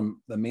mentioned,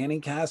 from the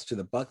Manning cast to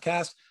the Buck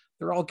cast,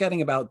 they're all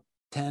getting about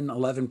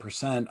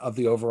 10-11% of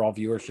the overall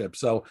viewership.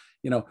 So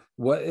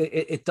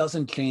it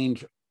doesn't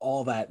change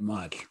all that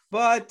much.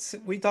 But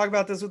we talk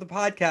about this with the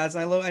podcast.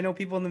 I know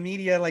people in the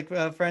media, like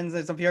friends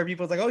and some PR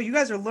people, it's like, oh, you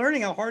guys are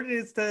learning how hard it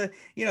is to,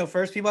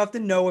 first people have to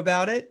know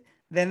about it,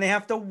 then they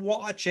have to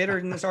watch it, or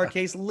in our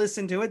case,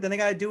 listen to it. Then they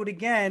got to do it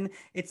again.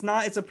 It's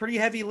a pretty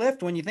heavy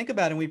lift when you think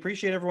about it. And we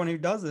appreciate everyone who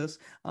does this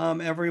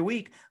every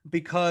week,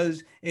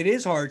 because it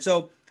is hard.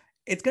 So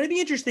it's going to be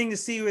interesting to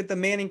see with the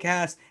Manning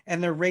cast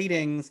and their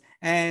ratings,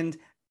 and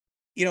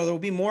there will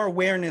be more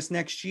awareness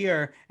next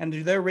year, and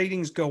do their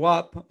ratings go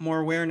up, more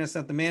awareness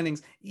at the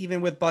Mannings, even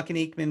with Buck and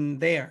Aikman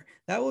there.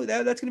 That's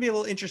going to be a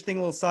little interesting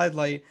little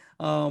sidelight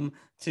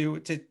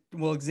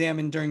we'll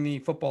examine during the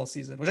football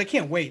season, which I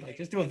can't wait,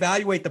 just to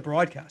evaluate the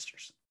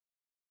broadcasters.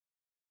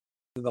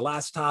 The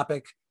last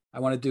topic, I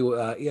want to do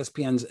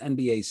ESPN's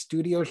NBA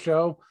studio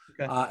show.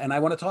 Okay. And I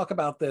want to talk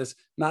about this,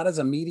 not as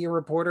a media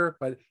reporter,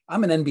 but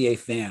I'm an NBA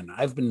fan.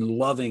 I've been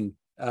loving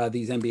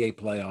these NBA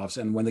playoffs.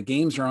 And when the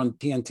games are on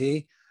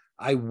TNT,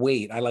 I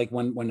wait. I like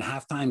when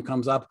halftime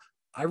comes up,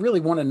 I really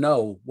want to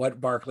know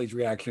what Barkley's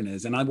reaction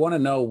is. And I want to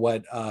know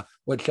what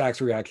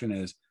Shaq's reaction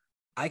is.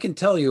 I can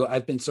tell you,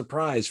 I've been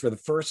surprised for the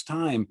first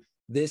time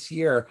this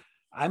year.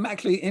 I'm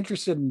actually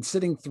interested in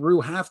sitting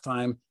through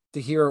halftime to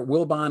hear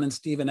Wilbon and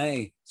Stephen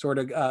A sort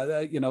of,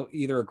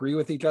 either agree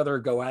with each other or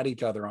go at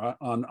each other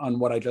on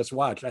what I just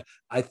watched.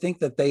 I think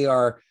that they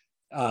are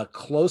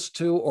close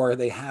to, or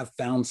they have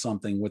found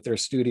something with their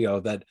studio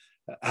that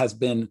has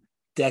been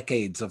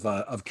decades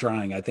of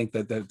trying. I think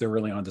that they're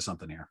really onto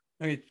something here.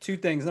 Okay, two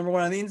things. Number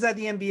one, on the inside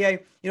the NBA,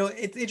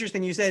 it's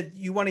interesting. You said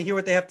you want to hear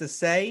what they have to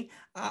say.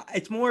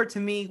 It's more to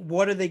me,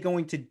 what are they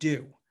going to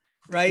do?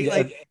 Right?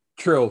 Yeah,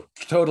 true.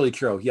 Totally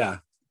true. Yeah.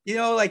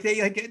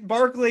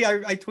 Barkley,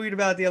 I tweeted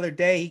about it the other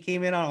day. He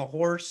came in on a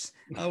horse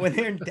when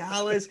they're in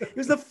Dallas. It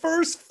was the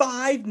first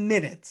 5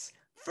 minutes.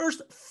 I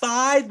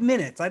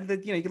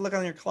you can look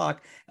on your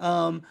clock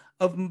of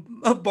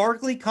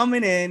Barkley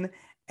coming in,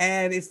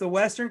 and it's the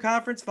Western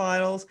Conference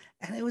Finals,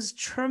 and it was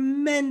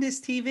tremendous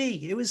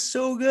TV. It was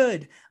so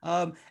good.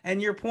 And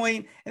your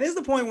point, and this is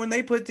the point when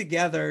they put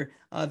together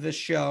this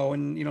show,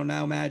 and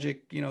now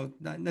Magic,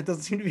 that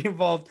doesn't seem to be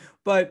involved,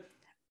 but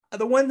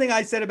the one thing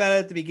I said about it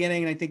at the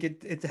beginning, and I think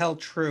it's held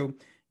true,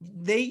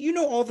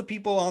 all the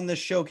people on this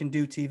show can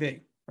do TV,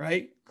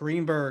 right?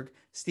 Greenberg,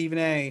 Stephen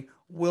A.,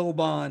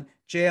 Wilbon,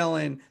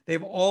 Jalen,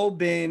 they've all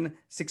been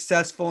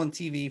successful on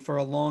TV for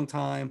a long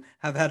time,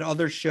 have had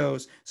other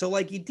shows. So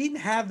like you didn't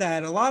have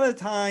that. A lot of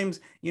times,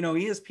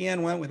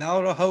 ESPN went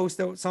without a host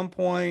at some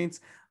points.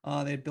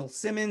 They had Bill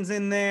Simmons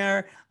in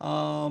there.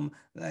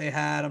 They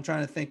had, I'm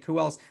trying to think who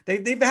else.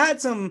 They've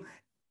had some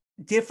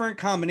different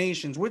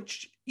combinations,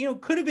 which,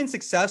 could have been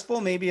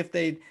successful maybe if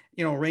they'd,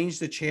 arranged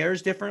the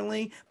chairs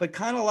differently, but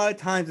kind of a lot of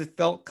times it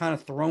felt kind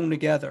of thrown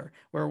together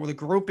where the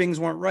groupings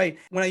weren't right.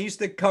 When I used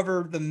to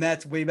cover the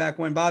Mets way back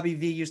when, Bobby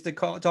V used to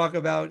talk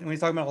about, when he's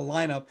talking about a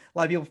lineup, a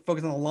lot of people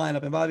focus on the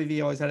lineup, and Bobby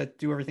V always had to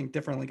do everything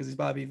differently because he's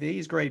Bobby V.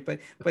 He's great, but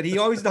he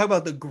always talk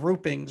about the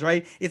groupings,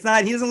 right? It's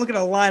not, he doesn't look at a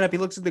lineup, he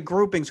looks at the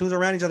groupings, who's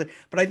around each other.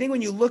 But I think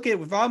when you look at,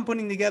 if I'm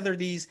putting together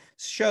these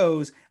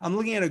shows, I'm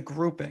looking at a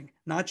grouping,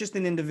 not just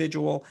an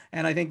individual.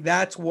 And I think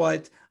that's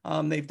what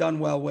they've done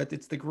well with.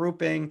 It's the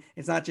grouping.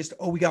 It's not just,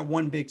 we got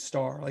one big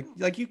star.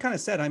 Like you kind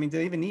of said, I mean, do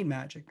they even need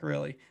Magic,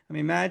 really? I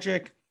mean,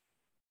 Magic,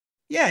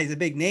 yeah, he's a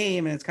big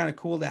name and it's kind of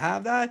cool to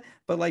have that.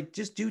 But like,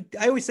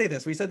 I always say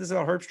this. We said this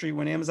about Herb Street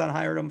when Amazon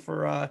hired him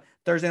for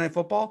Thursday Night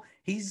Football.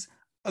 He's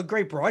a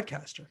great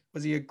broadcaster.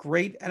 Was he a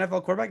great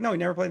NFL quarterback? No, he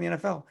never played in the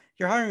NFL.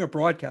 You're hiring a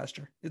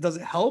broadcaster. Does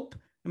it help?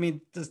 I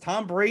mean, does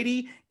Tom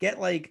Brady get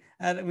we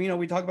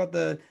talk about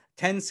the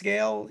 10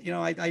 scale,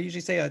 I usually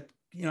say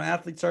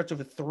athlete starts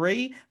with a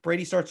 3.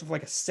 Brady starts with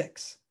like a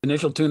 6.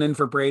 Initial tune in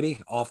for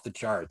Brady, off the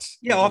charts.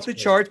 Yeah, off the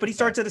charts, but he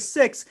starts at a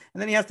 6,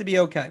 and then he has to be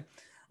okay.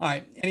 All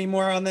right. Any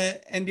more on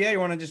the NBA? You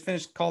want to just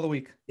finish Call of the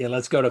Week? Yeah,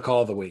 let's go to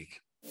Call of the Week.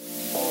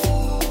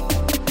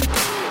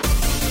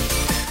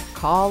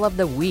 Call of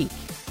the Week.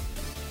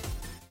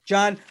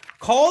 John,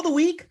 Call of the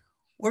Week,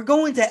 we're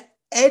going to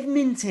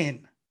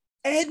Edmonton.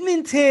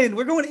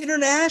 We're going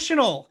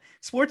international.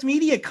 Sports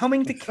media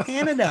coming to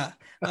Canada.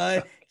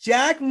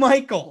 Jack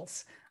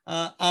Michaels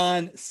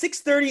on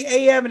 6:30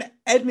 a.m. in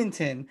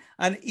Edmonton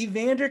on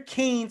Evander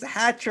Kane's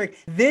hat trick.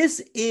 This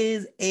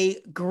is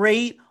a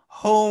great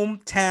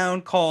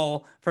hometown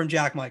call from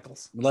Jack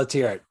Michaels. Let's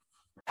hear it.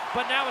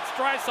 But now it's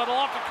Draisaitl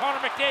off to Connor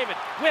McDavid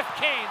with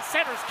Kane.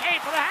 Centers Kane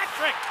for the hat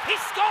trick. He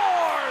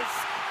scores!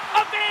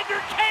 Evander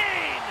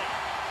Kane!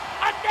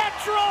 A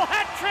natural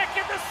hat trick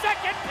in the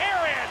second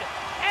period.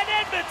 And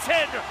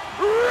Edmonton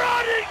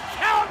running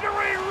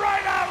Calgary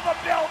right out of the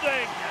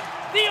building.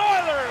 The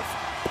Oilers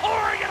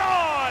pouring it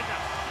on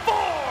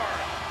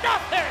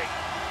 4-0.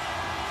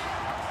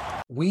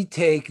 We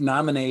take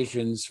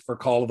nominations for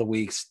Call of the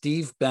Week.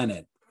 Steve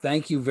Bennett,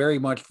 thank you very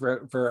much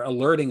for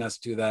alerting us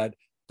to that.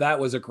 That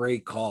was a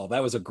great call.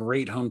 That was a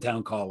great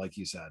hometown call, like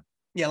you said.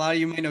 Yeah, a lot of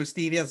you might know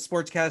Steve. He has a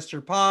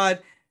Sportscaster pod.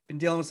 Been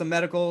dealing with some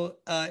medical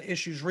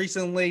issues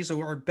recently, so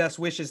our best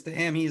wishes to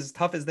him. He's as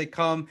tough as they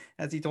come,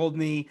 as he told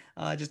me.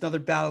 Just another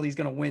battle he's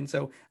going to win.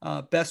 So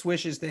best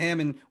wishes to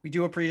him, and we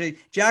do appreciate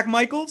Jack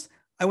Michaels.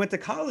 I went to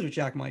college with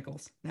Jack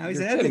Michaels. Now he's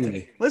in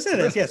Edmonton. Listen to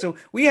this. Yeah, so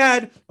we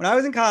had, when I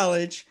was in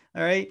college,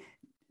 all right,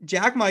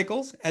 Jack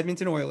Michaels,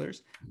 Edmonton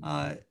Oilers,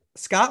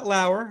 Scott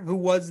Lauer, who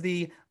was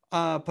the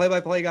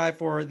play-by-play guy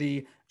for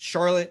the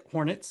Charlotte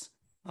Hornets,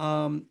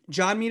 John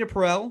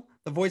Mita-Perrell,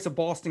 the voice of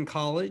Boston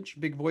College,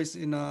 big voice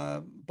in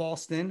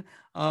Boston,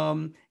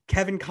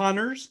 Kevin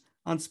Connors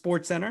on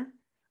SportsCenter.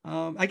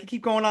 I could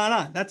keep going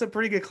on. That's a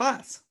pretty good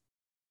class.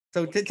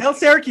 So tell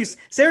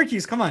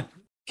Syracuse, come on.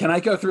 Can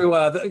I go through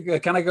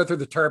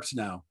the Terps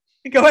now?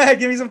 Go ahead,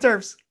 give me some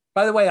Terps.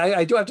 By the way,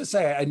 I do have to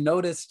say, I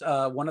noticed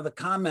one of the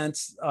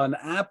comments on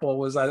Apple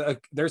was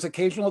there's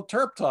occasional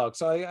Terp talk,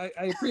 so I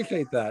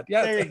appreciate that.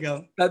 Yeah, there you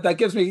go. That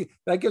gives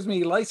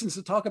me license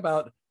to talk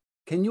about.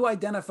 Can you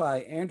identify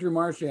Andrew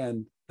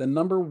Marchand, the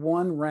number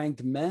 1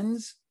 ranked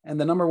men's and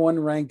the number 1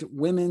 ranked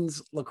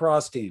women's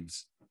lacrosse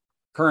teams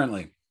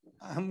currently?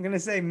 I'm going to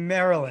say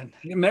Maryland.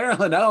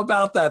 Maryland. How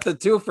about that? The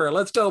twofer.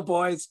 Let's go,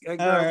 boys. All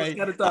right. Let's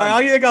get it done. All right,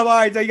 I'll give you a go. All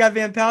right. So you got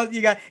Van Pelt.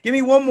 Give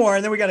me one more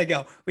and then we got to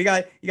go. You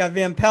got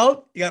Van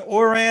Pelt. You got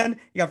Oran.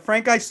 You got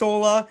Frank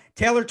Isola.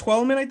 Taylor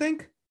Twellman, I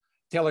think.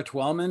 Taylor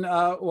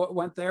Twellman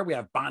went there. We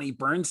have Bonnie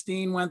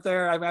Bernstein went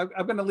there. I'm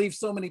going to leave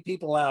so many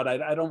people out.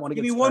 I don't want to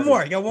give me one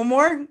more. You got one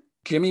more?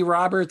 Jimmy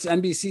Roberts,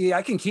 NBC.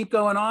 I can keep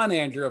going on,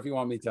 Andrew, if you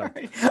want me to.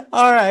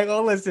 All right.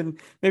 Well, listen,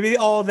 maybe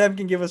all of them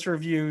can give us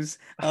reviews.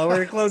 We're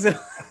going to close it.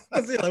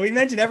 We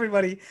mentioned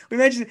everybody.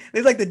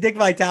 It's like the Dick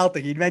Vitale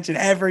thing. You mentioned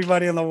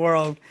everybody in the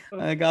world.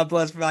 God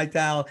bless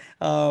Vitale.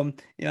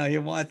 He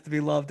wants to be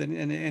loved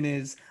and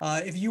is.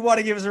 If you want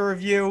to give us a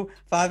review,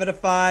 5 out of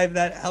 5,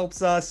 that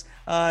helps us.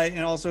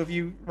 And also if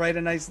you write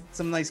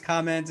some nice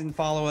comments and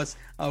follow us,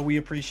 we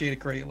appreciate it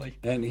greatly.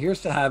 And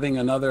here's to having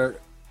another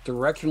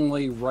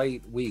directionally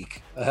right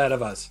week ahead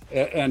of us.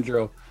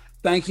 Andrew,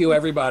 thank you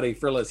everybody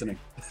for listening.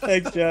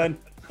 Thanks, John.